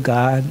things of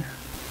God?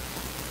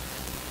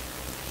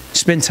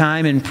 Spend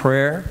time in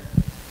prayer.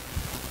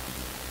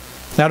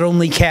 Not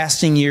only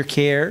casting your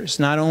cares,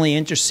 not only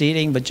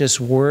interceding, but just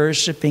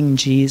worshiping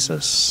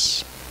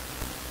Jesus.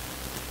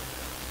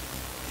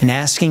 And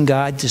asking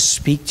God to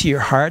speak to your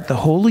heart. The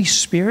Holy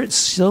Spirit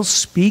still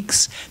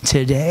speaks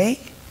today.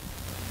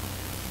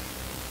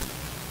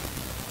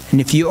 And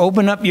if you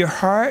open up your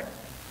heart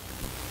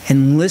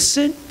and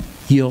listen,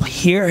 you'll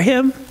hear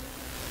him.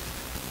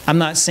 I'm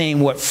not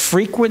saying what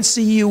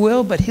frequency you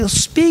will, but he'll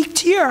speak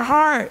to your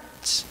heart.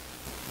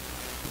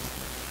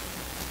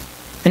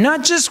 And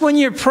not just when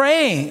you're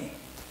praying.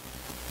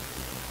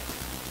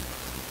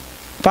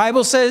 The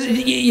Bible says,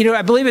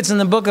 I believe it's in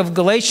the book of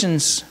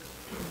Galatians,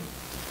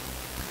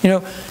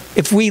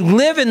 if we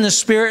live in the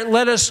Spirit,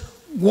 let us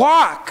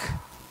walk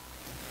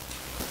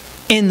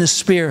in the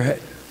Spirit.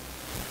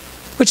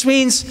 Which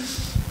means,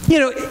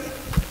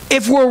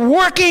 if we're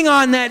working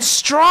on that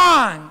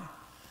strong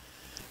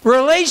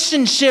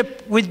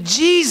relationship with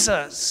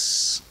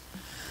Jesus,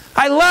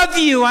 I love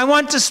you, I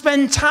want to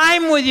spend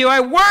time with you, I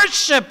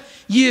worship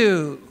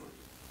you.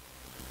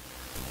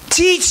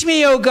 Teach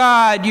me, O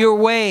God, your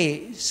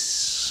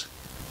ways.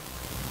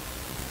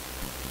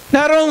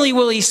 Not only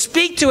will he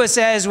speak to us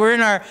as we're in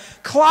our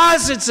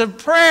closets of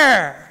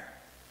prayer,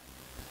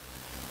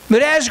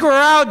 but as we're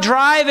out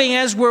driving,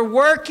 as we're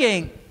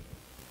working,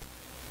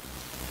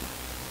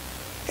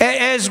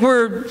 as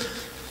we're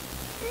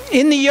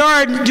in the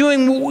yard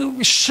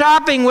doing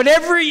shopping,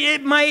 whatever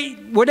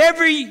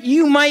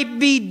you might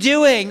be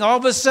doing, all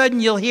of a sudden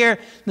you'll hear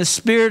the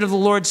Spirit of the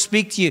Lord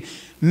speak to you.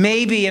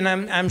 Maybe, and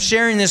I'm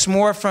sharing this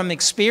more from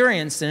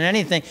experience than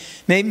anything,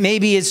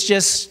 maybe it's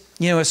just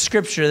a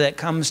scripture that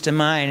comes to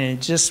mind and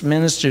it just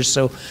ministers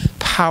so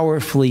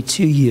powerfully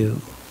to you.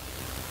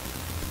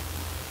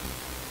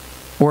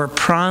 Or a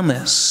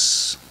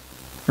promise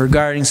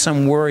regarding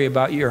some worry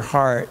about your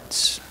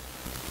heart.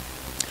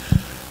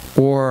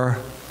 Or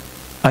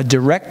a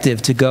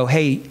directive to go,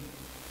 hey,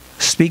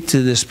 speak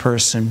to this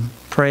person,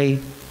 pray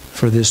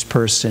for this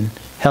person,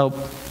 help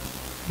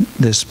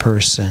this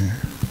person.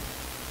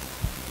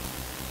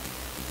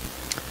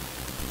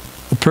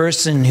 A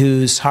person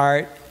whose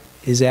heart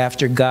is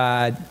after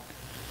God,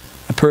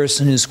 a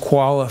person who's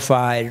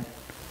qualified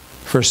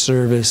for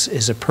service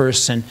is a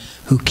person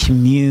who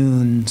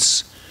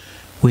communes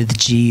with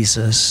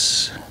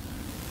Jesus.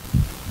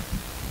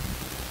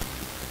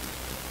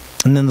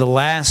 And then the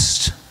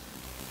last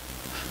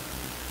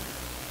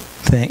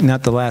thing,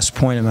 not the last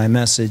point of my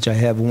message, I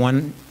have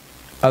one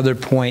other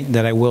point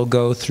that I will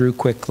go through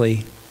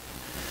quickly.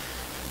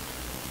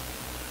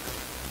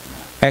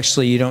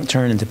 Actually, you don't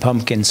turn into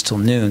pumpkins till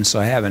noon, so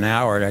I have an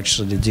hour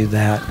actually to do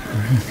that.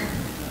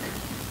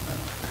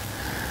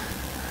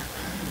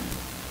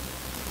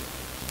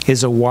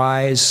 Is a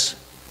wise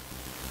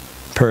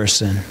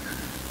person.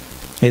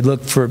 They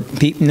look for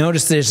people.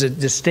 Notice there's a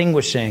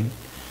distinguishing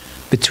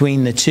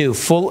between the two,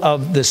 full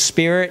of the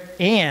Spirit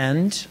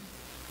and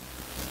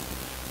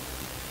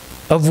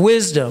of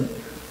wisdom.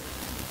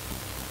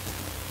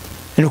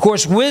 And of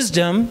course,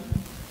 wisdom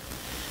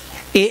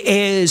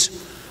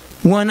is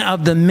one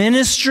of the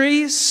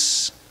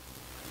ministries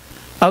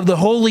of the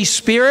Holy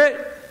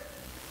Spirit.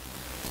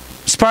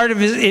 It's part of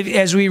his,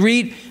 as we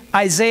read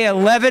Isaiah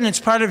 11, it's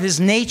part of his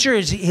nature,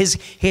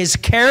 his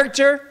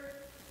character.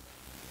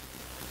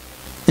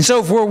 And so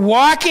if we're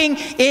walking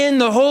in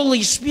the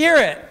Holy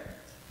Spirit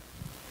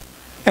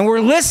and we're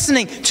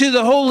listening to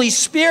the Holy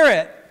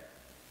Spirit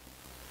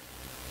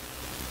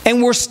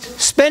and we're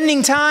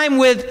spending time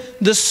with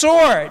the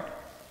sword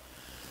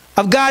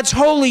of God's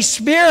Holy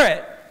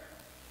Spirit,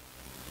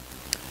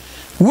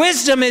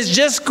 wisdom is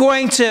just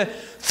going to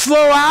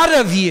flow out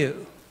of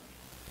you.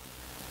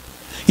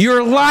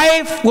 Your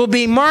life will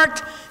be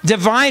marked,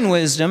 divine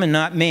wisdom and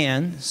not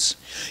man's.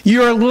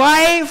 Your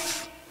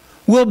life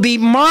will be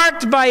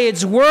marked by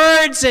its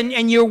words,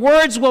 and your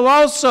words will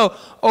also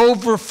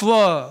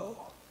overflow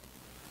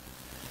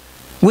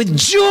with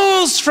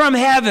jewels from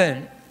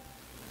heaven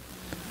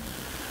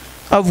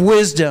of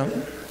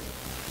wisdom.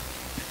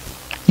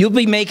 You'll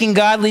be making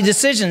godly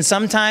decisions.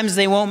 Sometimes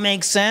they won't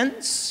make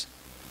sense.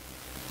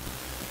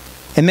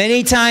 And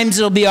many times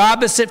it'll be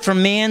opposite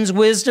from man's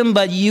wisdom,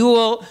 but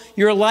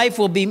your life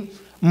will be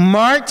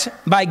marked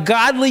by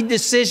godly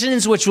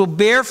decisions which will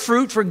bear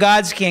fruit for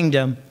God's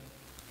kingdom.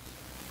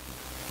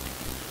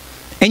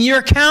 And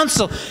your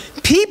counsel,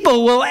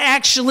 people will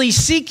actually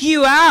seek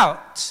you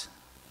out.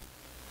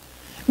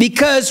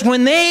 Because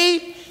when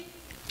they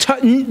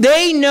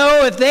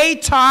know if they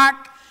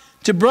talk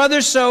to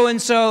brother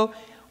so-and-so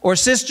or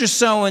sister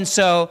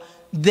so-and-so,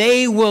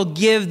 they will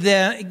give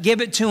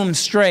it to them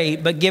straight,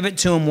 but give it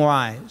to them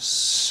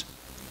wise.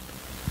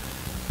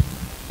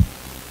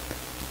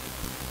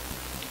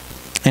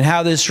 And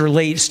how this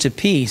relates to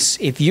peace.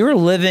 If you're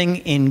living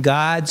in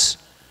God's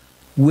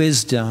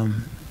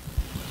wisdom,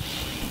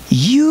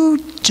 you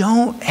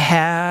don't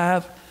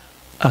have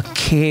a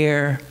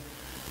care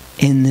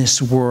in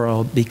this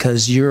world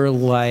because your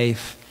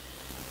life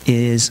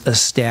is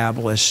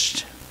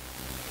established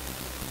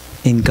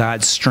in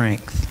God's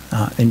strength.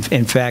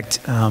 In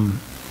fact,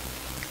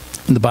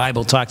 the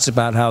Bible talks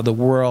about how the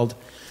world,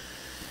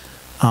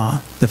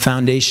 the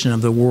foundation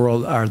of the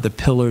world are the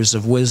pillars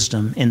of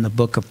wisdom in the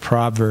book of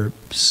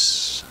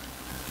Proverbs.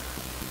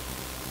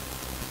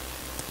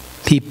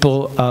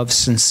 People of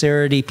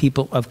sincerity,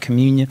 people of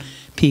communion,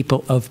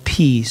 people of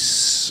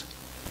peace.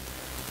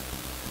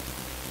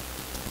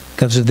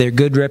 Because of their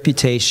good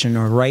reputation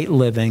or right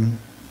living,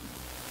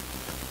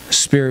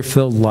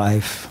 Spirit-filled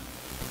life,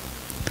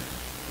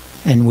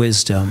 and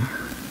wisdom.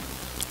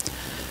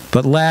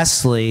 But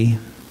lastly,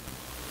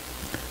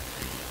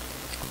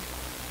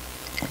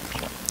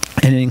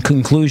 and in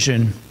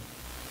conclusion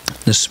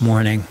this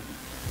morning,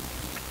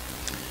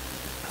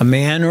 a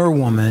man or a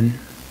woman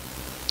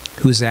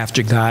who's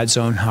after God's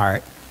own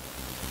heart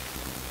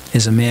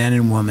is a man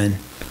and woman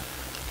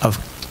of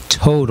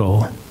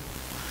total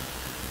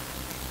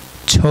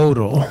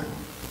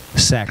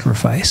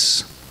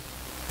sacrifice.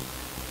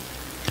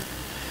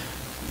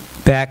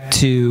 Back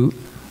to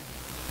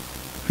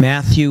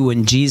Matthew,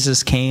 when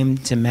Jesus came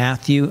to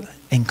Matthew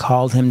and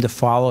called him to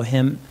follow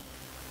him,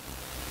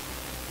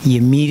 he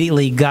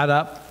immediately got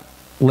up,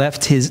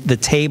 left the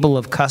table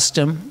of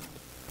custom,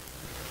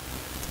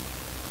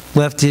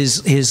 left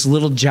his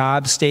little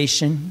job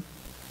station,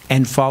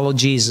 and followed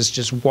Jesus,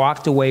 just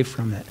walked away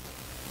from it.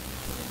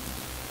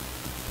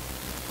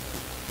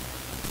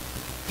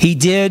 He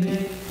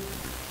did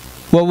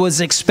what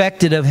was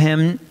expected of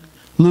him.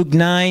 Luke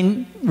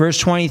 9, verse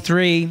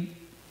 23,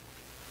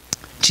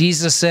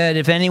 Jesus said,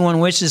 if anyone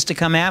wishes to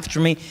come after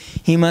me,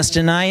 he must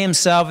deny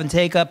himself and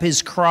take up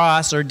his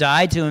cross or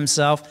die to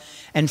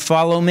himself and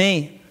follow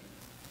me.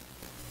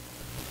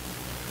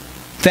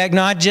 In fact,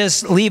 not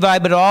just Levi,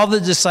 but all the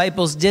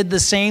disciples did the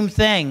same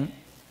thing.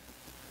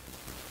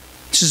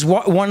 This is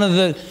one of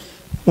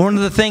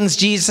the things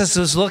Jesus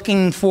was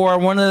looking for,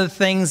 one of the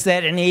things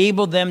that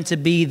enabled them to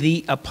be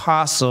the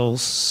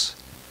apostles.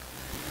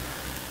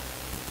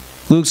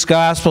 Luke's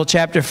Gospel,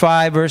 chapter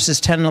 5,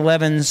 verses 10 and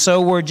 11.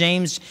 So were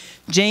James,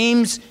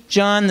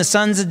 John, the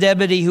sons of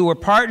Zebedee, who were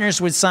partners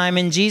with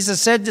Simon.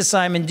 Jesus said to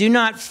Simon, do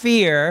not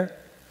fear.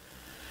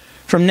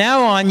 From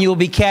now on you will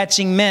be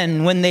catching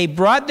men. When they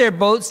brought their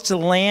boats to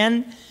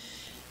land,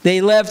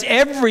 they left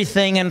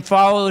everything and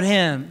followed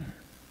him.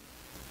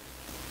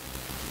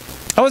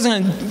 I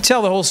wasn't going to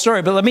tell the whole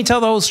story, but let me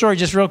tell the whole story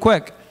just real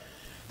quick.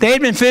 They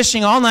had been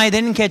fishing all night.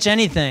 They didn't catch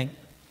anything.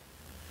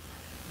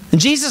 And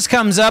Jesus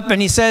comes up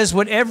and he says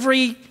what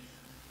every,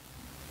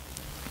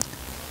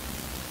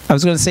 I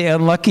was going to say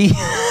unlucky,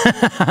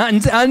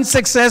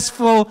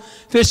 unsuccessful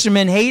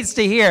fisherman hates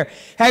to hear.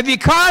 Have you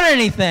caught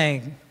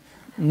anything?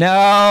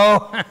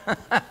 No.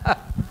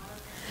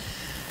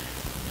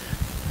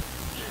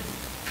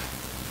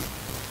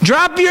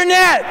 Drop your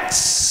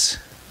nets.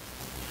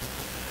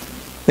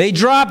 They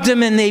dropped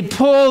them and they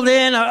pulled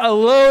in a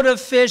load of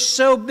fish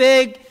so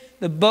big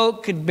the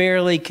boat could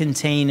barely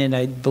contain it.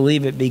 I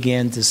believe it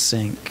began to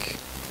sink.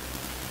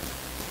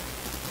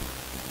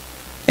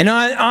 And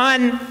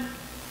on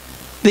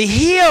the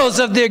heels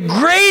of their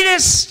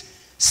greatest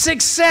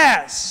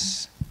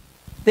success,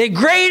 their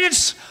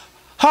greatest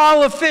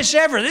haul of fish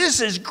ever, this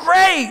is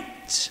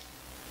great.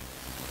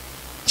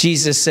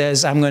 Jesus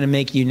says, I'm going to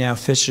make you now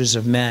fishers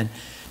of men.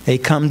 They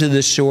come to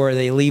the shore,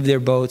 they leave their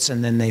boats,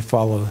 and then they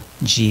follow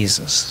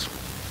Jesus.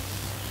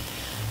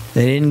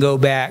 They didn't go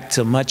back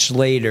till much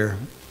later.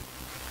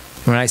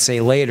 When I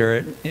say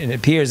later, it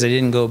appears they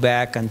didn't go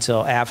back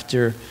until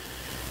after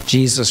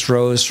Jesus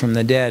rose from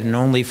the dead, and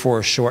only for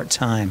a short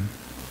time.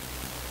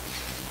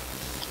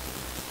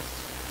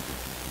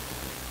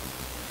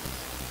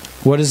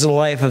 What is the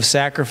life of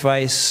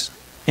sacrifice?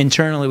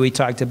 Internally, we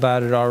talked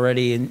about it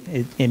already.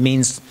 It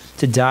means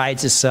to die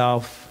to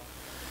self.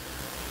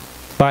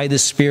 By the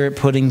Spirit,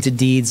 putting to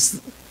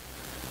death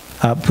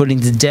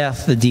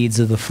the deeds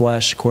of the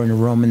flesh, according to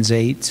Romans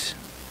 8.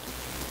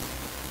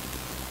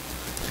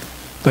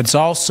 But it's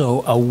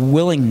also a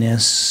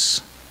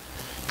willingness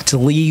to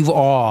leave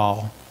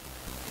all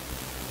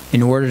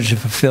in order to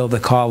fulfill the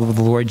call of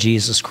the Lord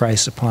Jesus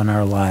Christ upon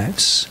our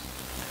lives.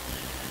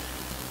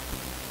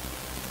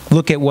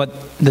 Look at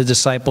what the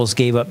disciples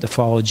gave up to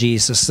follow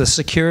Jesus, the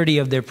security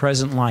of their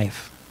present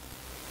life.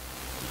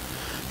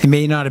 They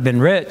may not have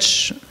been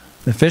rich,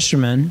 the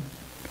fishermen,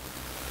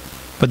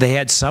 but they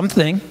had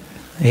something.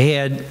 They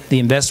had the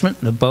investment,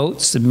 the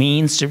boats, the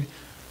means to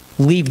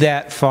leave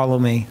that, follow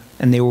me,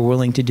 and they were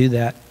willing to do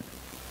that.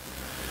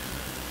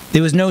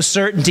 There was no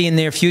certainty in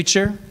their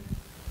future.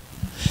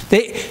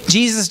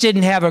 Jesus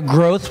didn't have a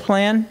growth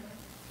plan,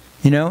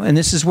 and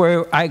this is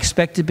where I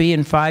expect to be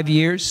in 5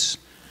 years.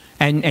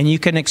 And you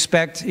can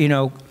expect,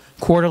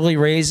 quarterly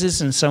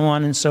raises and so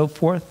on and so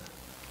forth.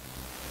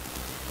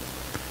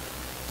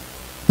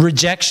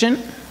 Rejection.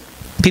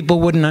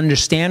 People wouldn't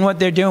understand what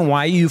they're doing.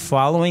 Why are you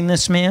following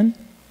this man?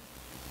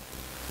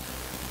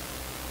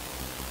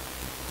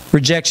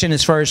 Rejection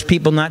as far as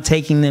people not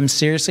taking them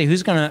seriously.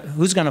 Who's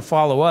gonna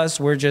follow us?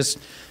 We're just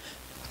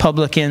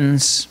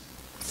publicans,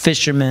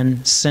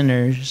 fishermen,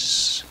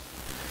 sinners.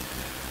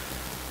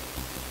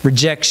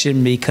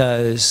 Rejection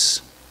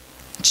because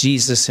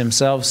Jesus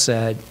himself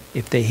said,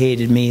 if they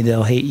hated me,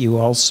 they'll hate you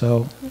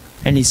also.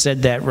 And he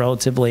said that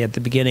relatively at the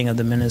beginning of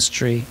the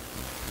ministry.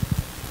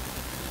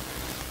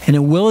 And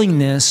a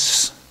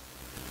willingness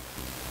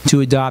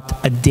to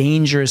adopt a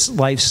dangerous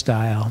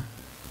lifestyle.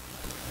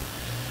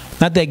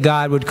 Not that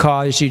God would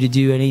cause you to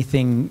do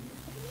anything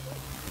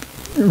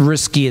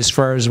risky as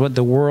far as what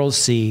the world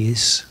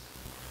sees,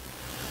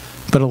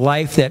 but a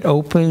life that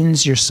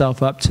opens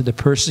yourself up to the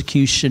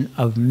persecution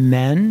of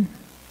men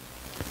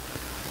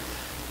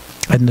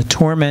and the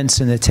torments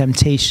and the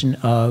temptation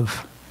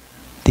of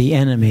the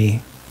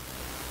enemy.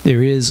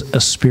 There is a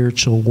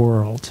spiritual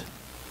world.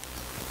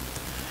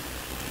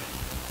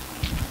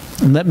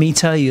 And let me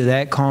tell you,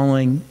 that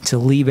calling to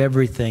leave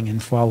everything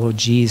and follow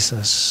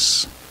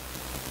Jesus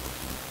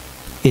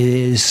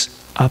is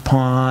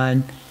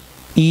upon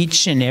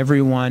each and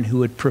every one who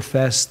would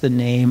profess the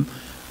name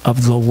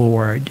of the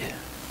Lord.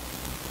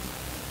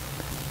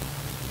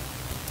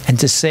 And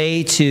to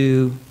say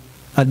to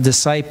a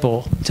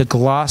disciple to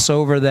gloss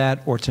over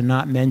that or to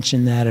not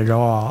mention that at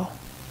all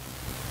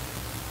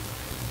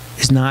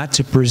is not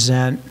to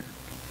present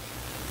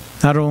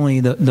not only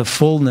the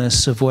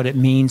fullness of what it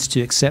means to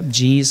accept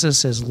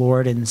Jesus as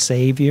Lord and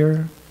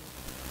Savior,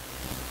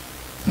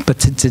 but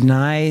to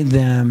deny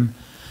them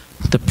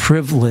the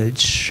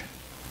privilege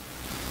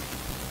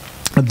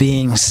of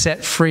being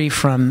set free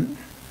from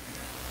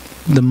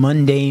the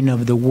mundane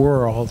of the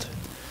world,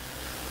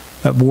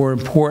 but more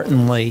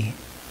importantly,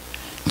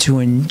 to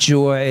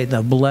enjoy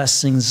the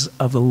blessings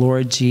of the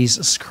Lord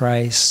Jesus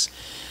Christ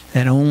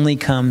that only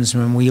comes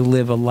when we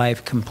live a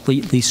life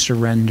completely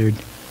surrendered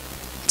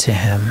to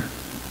Him.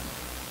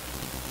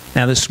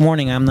 Now this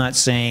morning I'm not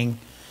saying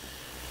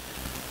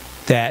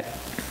that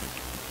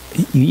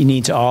you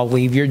need to all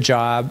leave your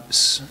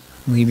jobs,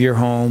 leave your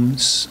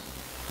homes,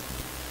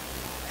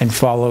 and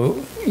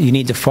you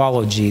need to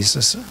follow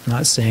Jesus. I'm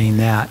not saying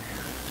that.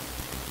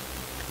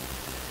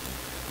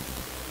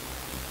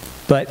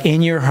 But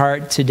in your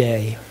heart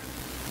today,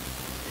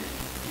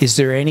 is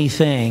there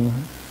anything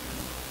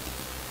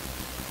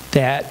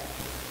that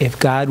if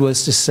God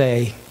was to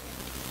say,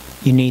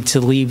 you need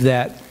to leave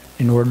that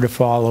in order to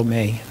follow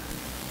me?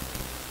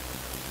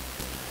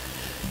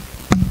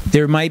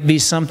 There might be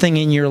something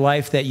in your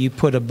life that you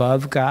put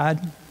above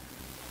God.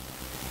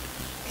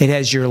 It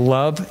has your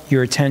love,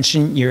 your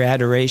attention, your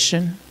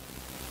adoration.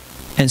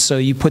 And so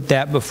you put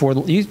that before,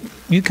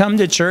 you come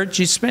to church,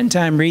 you spend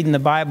time reading the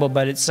Bible,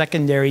 but it's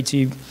secondary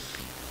to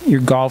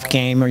your golf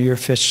game or your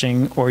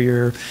fishing or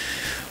your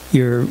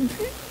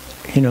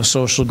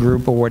social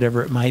group or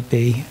whatever it might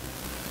be.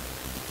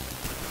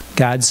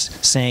 God's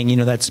saying,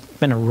 that's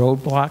been a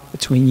roadblock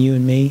between you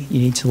and me. You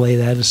need to lay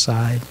that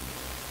aside.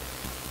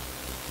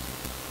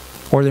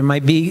 Or there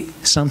might be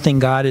something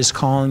God is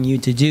calling you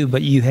to do,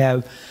 but you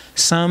have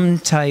some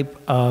type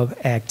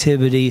of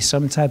activity,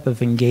 some type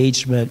of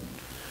engagement,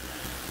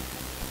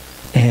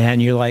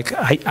 and you're like,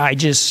 I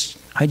just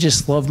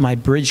love my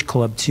bridge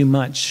club too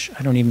much.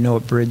 I don't even know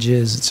what bridge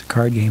is. It's a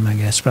card game, I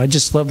guess. But I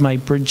just love my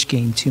bridge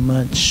game too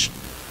much.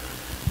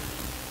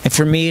 And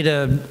for me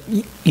to,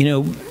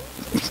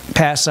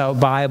 pass out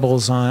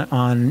Bibles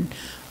on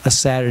a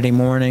Saturday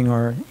morning,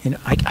 or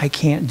I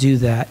can't do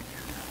that.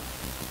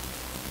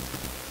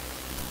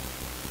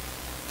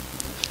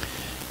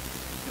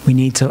 We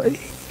need to,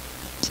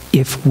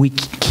 if we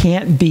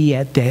can't be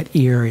at that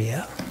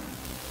area,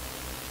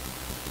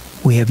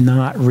 we have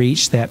not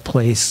reached that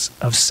place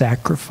of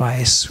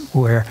sacrifice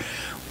where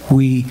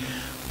we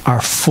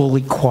are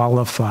fully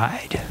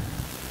qualified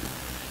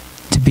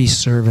to be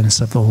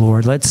servants of the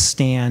Lord. Let's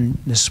stand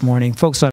this morning. Folks,